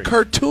Patrick. Well, they're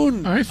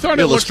cartoon I thought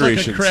it looked like a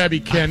illustrations.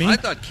 Krabby Kenny. I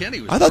thought Kenny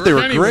was I thought they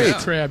were Kenny great.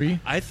 was Krabby.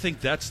 I think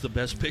that's the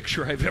best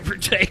picture I've ever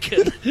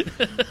taken.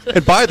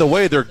 And by the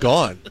way, they're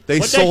gone. They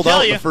What'd I sold tell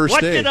out you? the first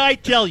What day. did I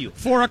tell you?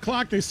 4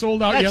 o'clock, they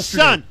sold out That's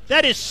yesterday. Sun.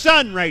 That is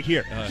Sun right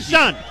here.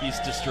 Sun. He's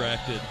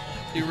distracted.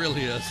 He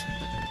really is.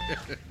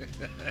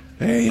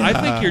 Hey, I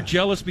think you're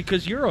jealous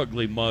because your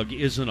ugly mug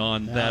isn't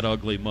on that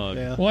ugly mug.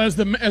 Yeah. Well, as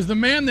the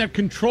man that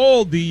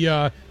controlled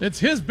that's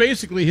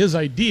basically his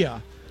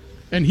idea,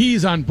 and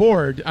he's on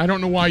board. I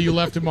don't know why you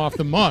left him off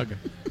the mug.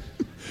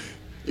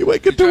 You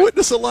might get to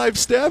witness a live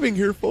stabbing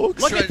here,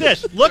 folks. Look at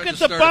this. Look at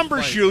the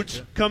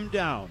bumbershoots come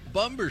down.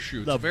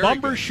 Bumbershoots. The very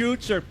good.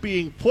 bumbershoots are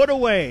being put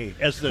away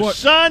as the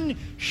sun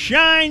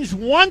shines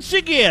once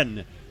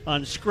again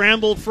on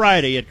Scrambled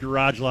Friday at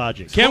Garage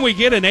Logic. Can we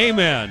get an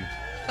amen?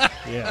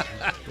 Yeah.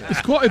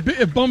 It's called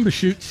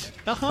Bumbershoots.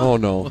 Oh,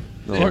 no.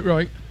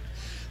 Right.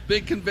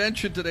 Big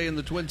convention today in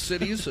the Twin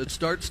Cities. It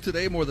starts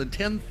today. More than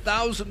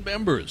 10,000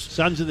 members.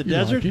 Sons of the You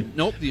like Desert? it?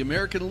 Nope, the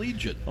American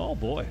Legion. Oh,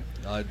 boy.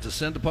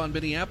 Descend upon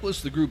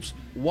Minneapolis. The group's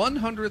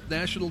 100th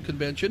national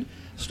convention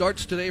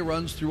starts today,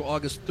 runs through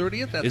August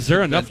 30th. At Is the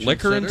there enough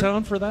Convention liquor in Center.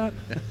 town for that?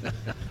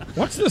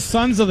 What's the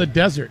Sons of the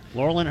Desert?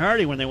 Laurel and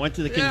Hardy when they went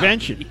to the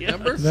convention.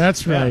 Remember?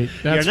 That's right.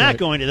 That's You're not right.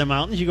 going to the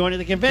mountains. You're going to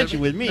the convention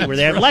with me where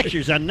they have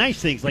lectures on nice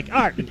things like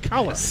art and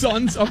color.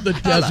 Sons of the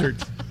Desert.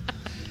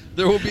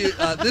 There will be.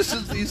 This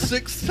is the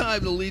 6th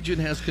time the Legion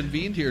has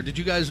convened here. Did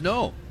you guys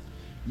know?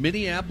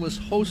 Minneapolis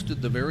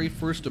hosted the very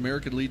first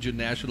American Legion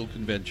National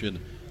Convention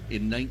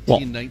in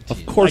 1919.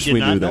 Of course I did we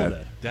not knew know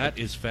that. That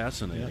is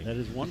fascinating. Yeah, that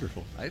is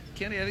wonderful.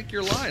 Kenny, I think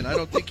you're lying. I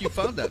don't think you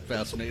found that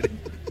fascinating.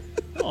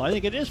 Oh, I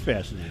think it is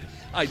fascinating.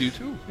 I do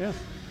too. Yeah.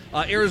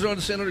 Arizona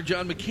Senator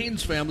John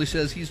McCain's family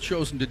says he's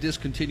chosen to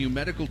discontinue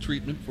medical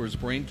treatment for his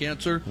brain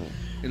cancer.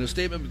 In a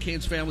statement,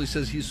 McCain's family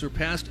says he's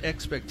surpassed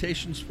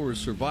expectations for his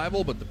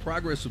survival, but the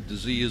progress of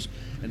disease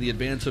and the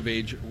advance of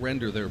age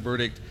render their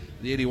verdict.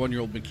 The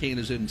 81-year-old McCain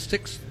is in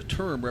 6th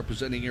term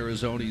representing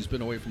Arizona. He's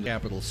been away from the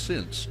capital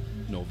since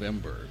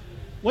November.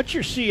 What's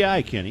your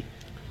CI, Kenny?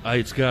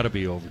 It's got to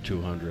be over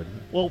 200.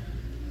 Well,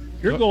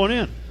 you're going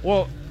in.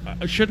 Well,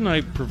 shouldn't I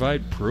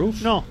provide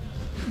proof? No.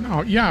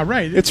 No, yeah,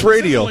 right. It's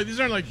radio. These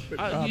aren't like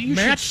You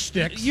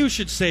matchsticks. You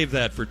should save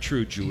that for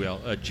true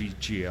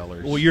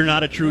GLers. Well, you're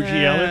not a true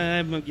GLer?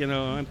 I'm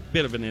a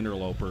bit of an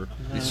interloper.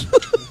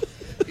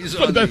 He's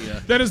on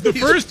that is the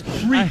first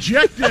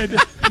rejected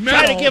medal.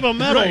 Try to give a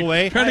medal Right.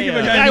 away. Try to give a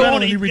The guy guy a medal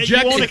won't, and he he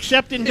rejects won't it.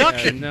 accept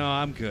induction. No,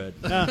 I'm good.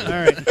 All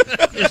right.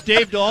 Is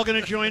Dave Dahl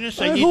going to join us?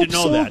 I need hope to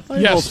know so. that. I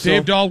hope Yes, so.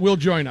 Dave Dahl will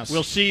join us.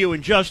 We'll see you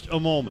in just a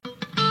moment.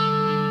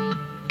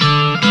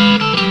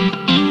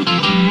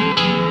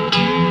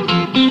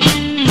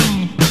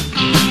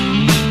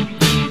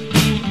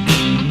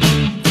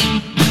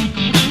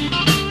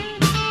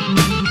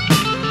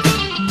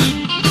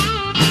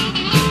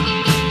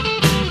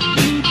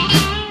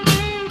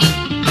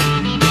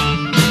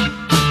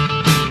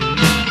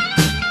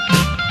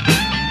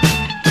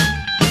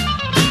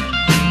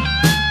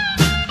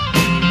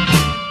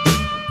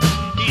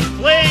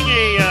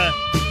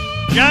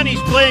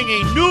 Johnny's playing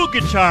a new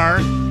guitar,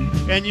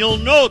 and you'll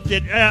note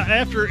that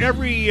after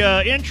every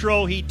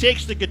intro, he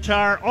takes the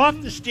guitar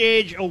off the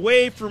stage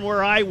away from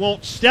where I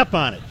won't step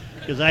on it,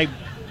 because I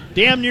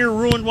damn near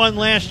ruined one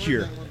last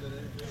year.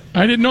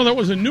 I didn't know that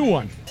was a new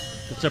one.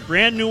 It's a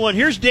brand new one.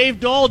 Here's Dave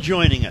Dahl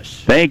joining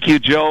us. Thank you,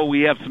 Joe.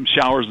 We have some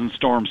showers and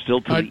storms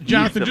still to the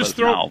Jonathan, east of just us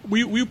throw. now.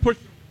 We put.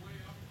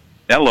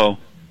 Hello.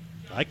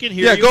 I can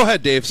hear you. Yeah, go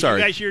ahead, Dave. Can Sorry.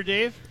 you guys hear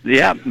Dave?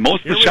 Yeah,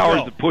 most Here of the we showers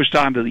go. have pushed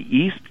on to the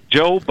east,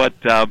 Joe, but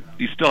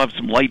you still have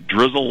some light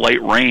drizzle,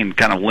 light rain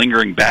kind of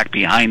lingering back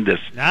behind this.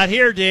 Not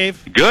here,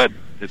 Dave. Good.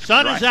 It's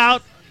Sun dry. is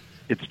out.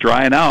 It's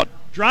drying out.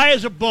 Dry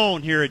as a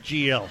bone here at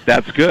GL.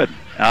 That's good.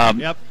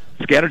 Yep.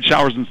 Scattered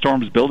showers and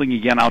storms building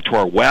again out to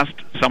our west.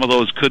 Some of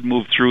those could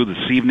move through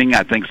this evening,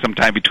 I think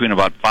sometime between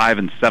about 5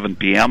 and 7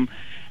 p.m.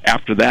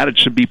 After that, it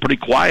should be pretty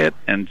quiet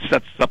and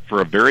sets up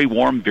for a very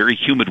warm, very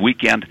humid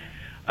weekend.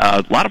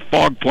 A lot of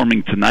fog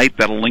forming tonight.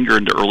 That'll linger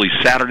into early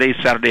Saturday.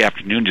 Saturday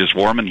afternoon, just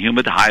warm and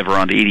humid, high of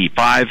around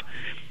 85.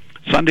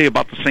 Sunday,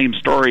 about the same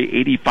story,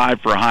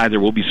 85 for a high. There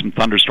will be some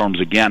thunderstorms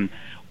again.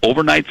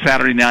 overnight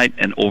Saturday night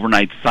and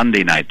overnight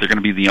Sunday night. They're going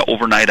to be the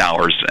overnight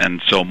hours,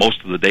 and so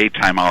most of the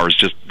daytime hours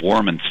just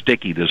warm and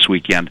sticky this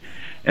weekend,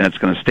 and it's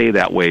going to stay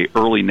that way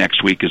early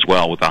next week as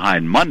well, with a high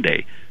on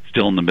Monday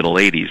still in the middle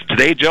 80s.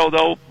 Today, Joe,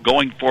 though,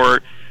 going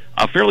for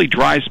a fairly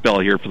dry spell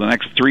here for the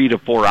next 3 to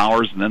 4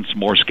 hours, and then some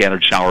more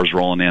scattered showers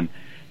rolling in,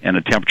 and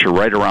a temperature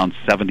right around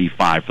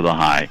 75 for the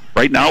high.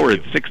 Right now we're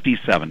at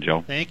 67,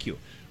 Joe. Thank you.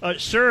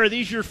 Sir, are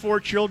these your 4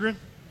 children?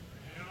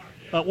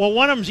 Well,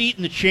 one of them's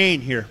eating the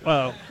chain here.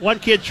 One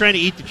kid's trying to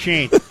eat the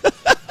chain.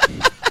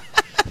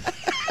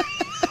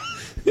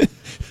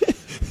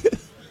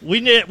 We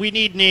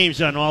need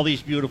names on all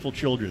these beautiful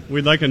children.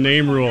 We'd like a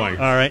name ruling.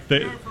 All right.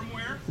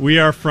 We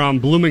are from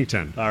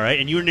Bloomington. All right,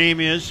 and your name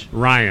is?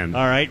 Ryan.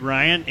 All right,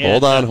 Ryan.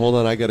 And, hold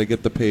on. I got to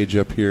get the page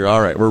up here. All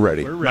right, we're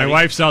ready. My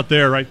wife's out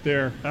there, right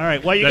there. All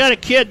right, well, you got a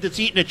kid that's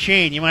eating a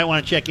chain. You might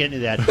want to check into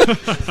that.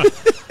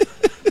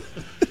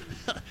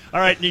 All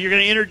right, now you're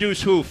going to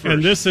introduce who first?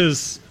 And this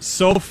is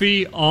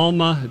Sophie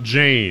Alma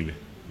Jane.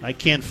 I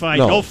can't find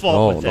no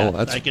fault with that. No,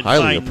 that's I can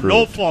highly find approved.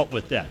 no fault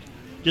with that.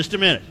 Just a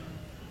minute.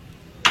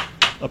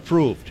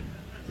 Approved.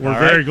 We're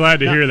very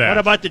glad to hear that. What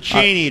about the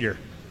chain eater?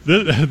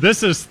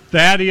 This is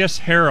Thaddeus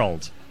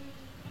Harold.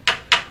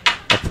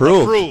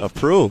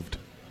 Approved.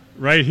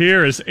 Right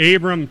here is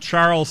Abram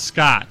Charles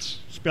Scott.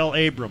 Spell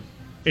Abram.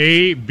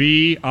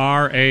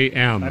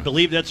 A-B-R-A-M. I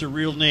believe that's a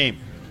real name.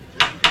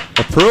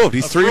 Approved.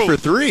 He's 3 for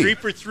 3. 3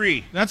 for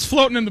 3. That's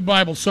floating in the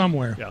Bible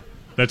somewhere. Yeah.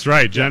 That's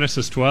right,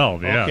 Genesis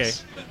 12,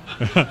 yes.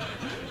 Okay.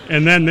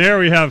 And then there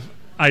we have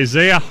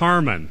Isaiah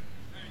Harmon.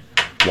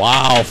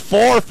 Wow,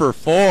 4 for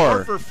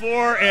 4. 4 for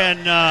 4,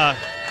 and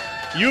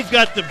you've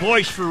got the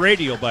voice for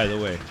radio, by the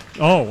way.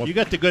 Oh. Well, you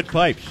got the good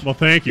pipes. Well,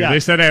 thank you. Yeah. They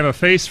said I have a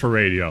face for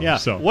radio. Yeah.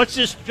 So. What's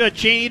this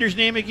chain eater's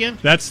name again?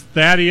 That's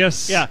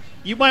Thaddeus. Yeah.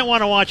 You might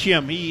want to watch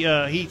him.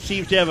 He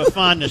seems to have a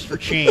fondness for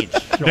chains.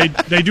 So.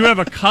 They do have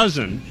a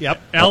cousin.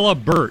 Yep. Ella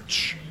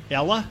Birch.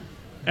 Ella?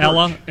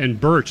 Ella, and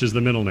Birch is the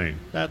middle name.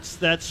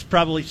 That's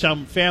probably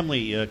some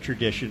family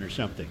tradition or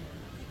something.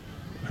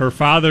 Her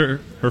father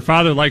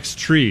likes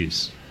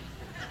trees.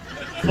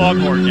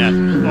 Foghorn nut.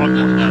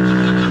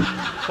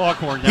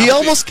 Foghorn nut. He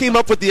almost came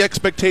up with the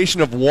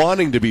expectation of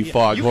wanting to be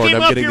Foghorn.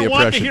 I'm getting the impression. You came up here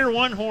wanting to hear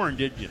one horn,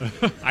 did you?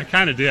 I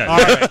kind of did. All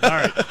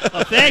right.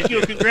 Well, thank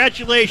you.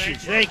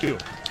 Congratulations. Thank you.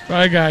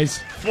 Bye,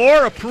 guys.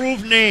 4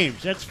 approved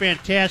names. That's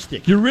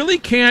fantastic. You really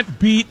can't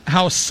beat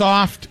how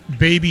soft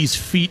babies'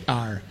 feet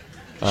are.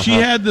 She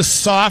had the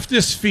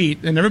softest feet,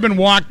 and never been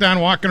walking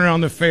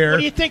around the fair. What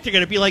do you think? They're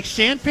going to be like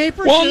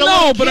sandpaper? Well,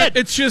 no, but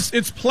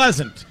it's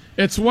pleasant.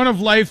 It's one of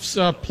life's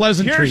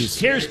pleasantries.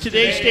 Here's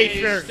today's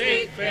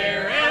State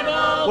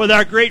Fair with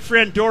our great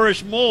friend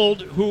Doris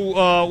Mold, who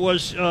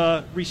was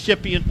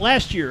recipient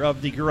last year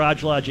of the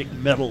Garage Logic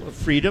Medal of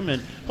Freedom.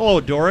 And hello,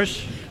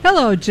 Doris.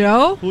 Hello,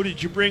 Joe. Who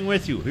did you bring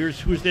with you?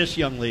 Who's this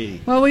young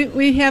lady? Well,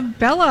 we have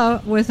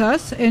Bella with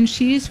us, and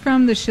she's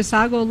from the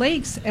Chisago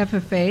Lakes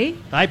FFA.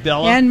 Hi,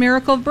 Bella. And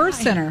Miracle Birth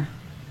Center.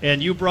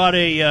 And you brought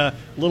a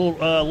little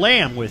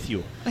lamb with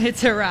you.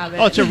 It's a rabbit.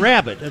 Oh, it's a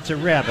rabbit. It's a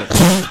rabbit.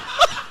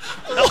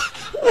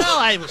 Well,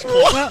 I was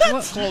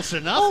close. Close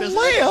enough.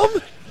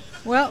 Lamb?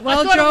 Well,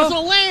 I thought Joe, it was a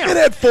lamb. It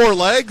had 4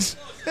 legs.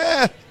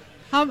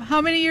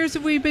 How many years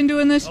have we been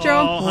doing this,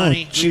 Joe? Oh,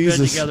 honey, we've been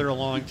Jesus. together a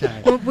long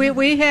time. Well,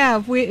 we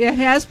have. It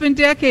has been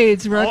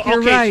decades, Rick.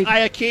 You're right. I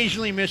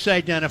occasionally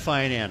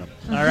misidentify an animal.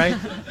 All right.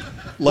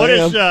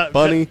 Lamb,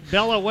 bunny.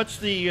 Bella, what's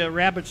the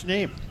rabbit's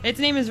name? Its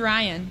name is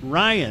Ryan.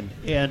 Ryan.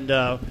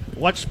 And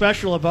what's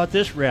special about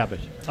this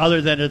rabbit,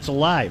 other than it's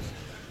alive?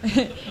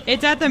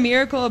 It's at the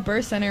Miracle of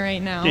Birth Center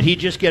right now. Did he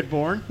just get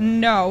born?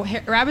 No.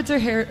 Rabbits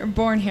are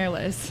born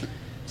hairless.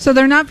 So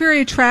they're not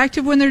very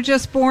attractive when they're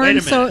just born. Wait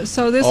a minute.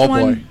 So this Oh,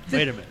 one, boy.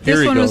 Wait a minute.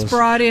 this one was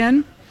brought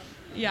in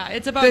Yeah,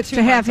 it's about 2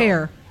 to have months old.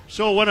 hair.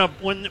 So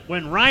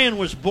when Ryan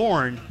was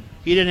born,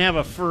 he didn't have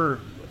a fur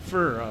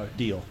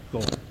deal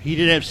going. He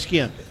didn't have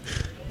skin.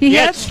 He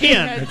had had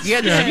skin. He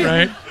had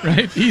skin.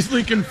 Right.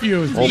 Easily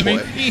confused. Oh, boy.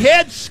 He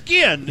had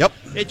skin. Yep.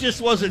 It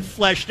just wasn't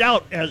fleshed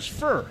out as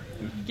fur.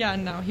 Yeah,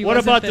 no, he What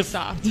wasn't about this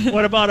soft.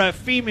 What about a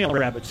female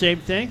rabbit? Same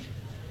thing.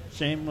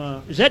 Same.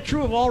 Is that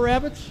true of all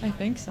rabbits? I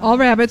think so. All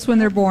rabbits when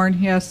they're born,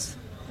 yes,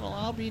 Well,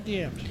 I'll be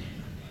damned.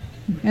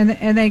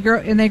 and they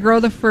grow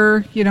the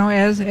fur,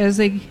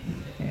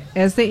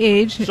 as they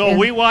age. So and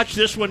we watched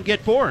this one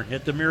get born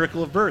at the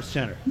Miracle of Birth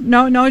Center.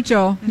 No,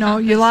 Joe, no,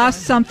 you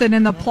lost something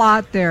in the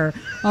plot there.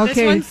 Okay,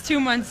 This one's 2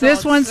 months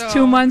This old. one's so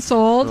 2 months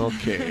old.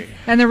 Okay.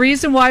 And the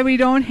reason why we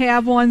don't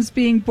have ones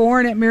being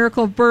born at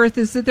Miracle of Birth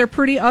is that they're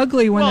pretty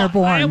ugly when they're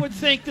born. I would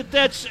think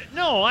that's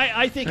no.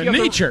 I think you have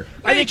Nature.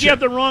 I think you have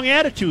the wrong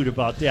attitude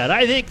about that.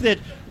 I think that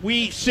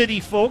we city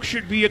folks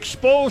should be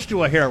exposed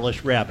to a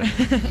hairless rabbit.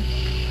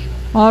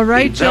 All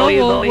right, Joe, Billy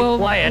is always we'll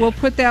quiet.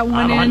 put that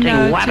one I'm in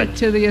hunting rabbit.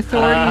 to the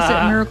authorities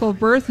at Miracle of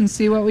Birth and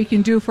see what we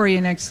can do for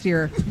you next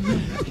year.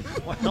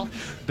 Well,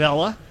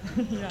 Bella,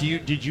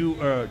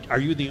 are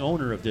you the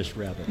owner of this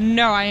rabbit?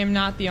 No, I am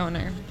not the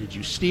owner. Did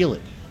you steal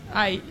it?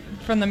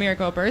 From the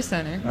Miracle of Birth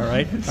Center. All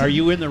right. Are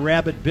you in the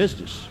rabbit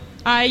business?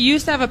 I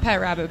used to have a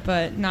pet rabbit,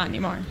 but not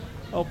anymore.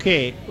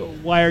 Okay,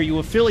 why are you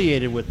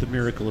affiliated with the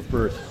Miracle of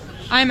Birth?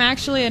 I'm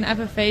actually an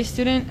FFA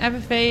student.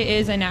 FFA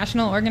is a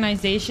national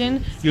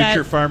organization.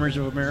 Future Farmers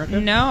of America?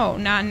 No,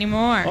 not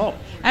anymore. Oh.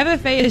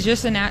 FFA is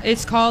just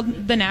it's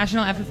called the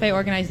National FFA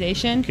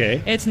Organization.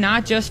 Okay. It's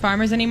not just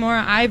farmers anymore.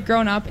 I've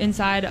grown up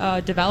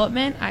inside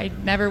development. I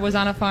never was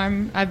on a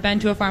farm. I've been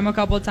to a farm a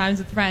couple of times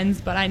with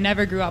friends, but I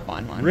never grew up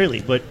on one.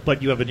 Really?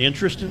 But you have an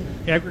interest in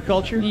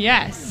agriculture?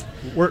 Yes.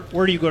 Where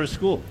do you go to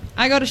school?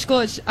 I go to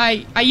school.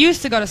 I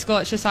used to go to school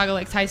at Chisago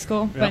Lakes High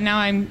School, Yeah. but now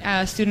I'm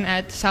a student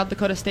at South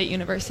Dakota State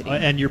University.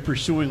 And you're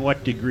pursuing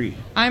what degree?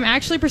 I'm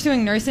actually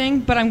pursuing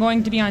nursing, but I'm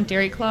going to be on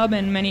Dairy Club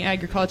and many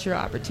agricultural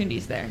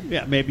opportunities there.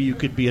 Yeah, maybe you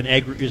could be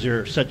is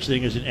there such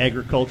thing as an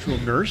agricultural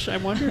nurse, I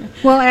wonder?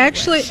 Well,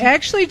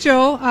 actually,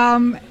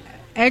 Joe,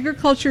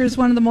 agriculture is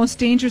one of the most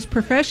dangerous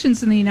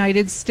professions in the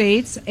United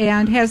States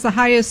and has the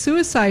highest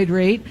suicide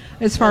rate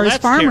as far as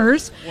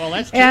farmers.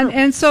 That's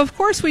and so, of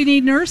course, we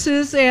need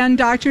nurses and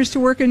doctors to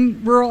work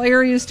in rural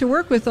areas to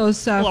work with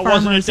those Well, it farmers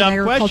wasn't a dumb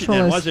and question agriculturalists.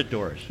 then, was it,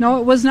 Doris? No,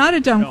 it was not a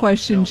dumb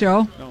question,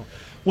 Joe.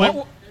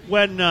 No.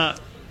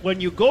 When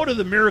you go to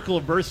the Miracle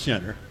of Birth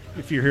Center,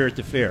 if you're here at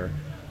the fair,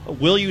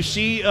 will you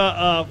see?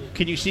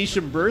 Can you see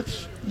some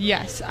births?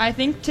 Yes, I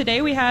think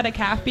today we had a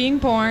calf being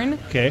born.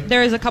 Okay.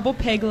 There is a couple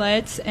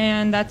piglets,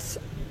 and that's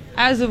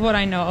as of what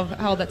I know of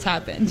how that's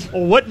happened.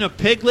 Well, wouldn't a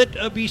piglet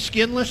be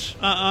skinless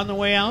on the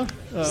way out?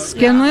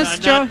 Skinless,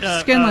 Joe?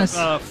 Skinless.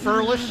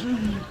 Furless?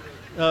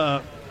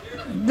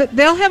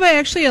 They'll have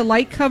actually a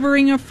light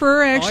covering of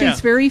fur. Actually, yeah.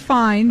 it's very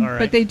fine, All right.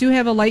 but they do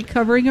have a light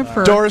covering of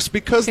fur. Doris,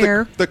 because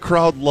hair. the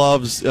crowd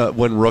loves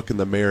when Rook and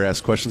the mayor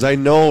ask questions, I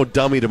know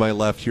Dummy to my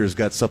left here has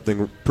got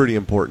something pretty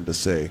important to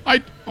say.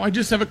 I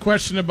just have a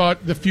question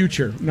about the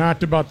future,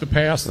 not about the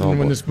past and Oh, when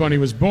boy. this bunny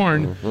was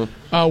born.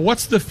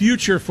 What's the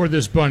future for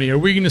this bunny? Are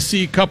we going to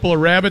see a couple of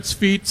rabbit's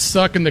feet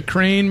stuck in the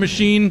crane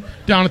machine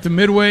down at the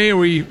Midway?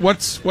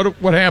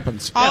 What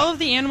happens? All of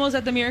the animals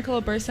at the Miracle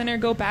of Birth Center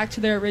go back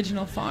to their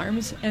original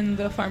farms, and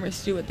the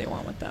farmers do what they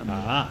want with them.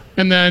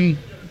 And then,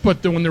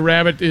 when the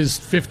rabbit is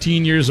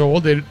 15 years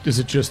old, does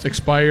it just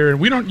expire? And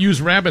we don't use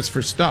rabbits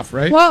for stuff,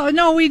 right? Well,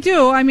 no, we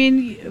do. I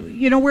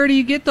mean, where do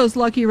you get those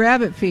lucky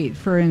rabbit feet,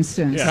 for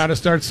instance? Got to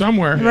start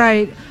somewhere.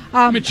 Right.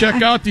 Let me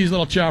check out these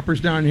little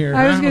choppers down here.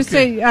 I was huh? going to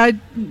say,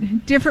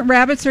 different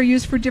rabbits are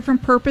used for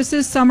different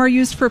purposes. Some are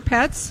used for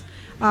pets.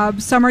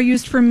 Some are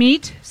used for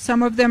meat.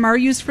 Some of them are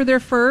used for their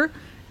fur.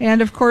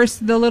 And, of course,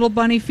 the little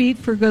bunny feet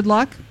for good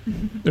luck.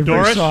 They're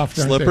Doris? very soft,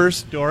 aren't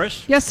Slippers?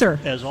 Doris? Yes, sir.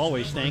 As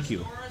always, thank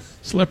you.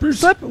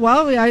 Slippers?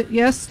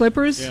 Yes,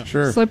 slippers. Yeah.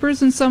 Sure.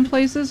 Slippers in some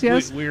places,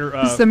 yes. We're,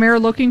 Is the mayor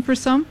looking for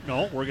some?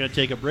 No, we're going to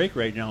take a break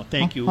right now.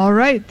 Thank you. All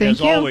right, thank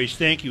you. As always,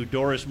 thank you,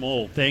 Doris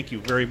Mole. Thank you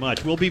very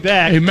much. We'll be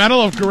back. A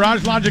Medal of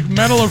Garage Logic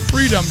Medal of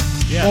Freedom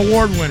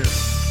award winner.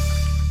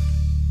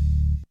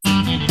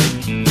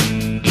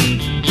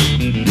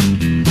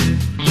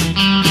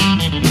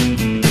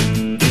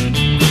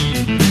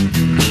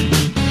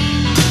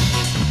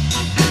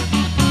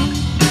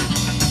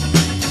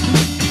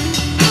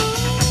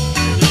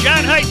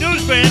 John Height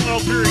News Band will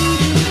be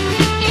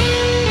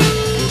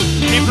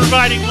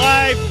providing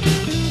live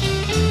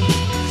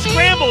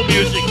scramble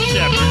music this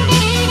afternoon.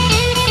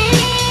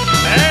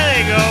 There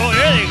they go.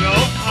 There they go.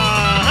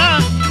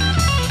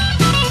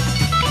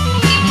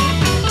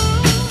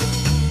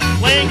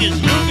 Playing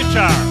his new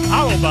guitar,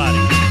 Hollow Body.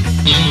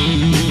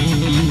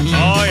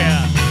 Oh,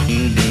 yeah.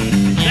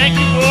 Thank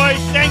you, boys.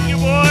 Thank you,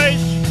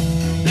 boys.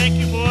 Thank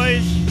you,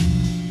 boys.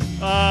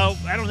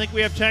 I don't think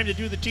we have time to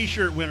do the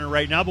T-shirt winner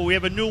right now, but we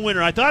have a new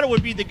winner. I thought it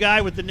would be the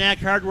guy with the Knack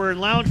Hardware and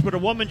Lounge, but a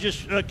woman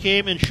just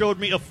came and showed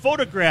me a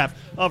photograph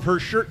of her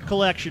shirt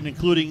collection,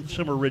 including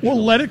some originals.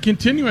 We'll let it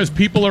continue as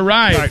people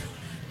arrive. Right.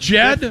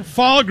 Jed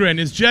Falgren.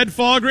 Is Jed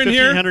Falgren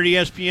here? 1500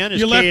 ESPN is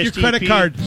You left your KSTP. credit card.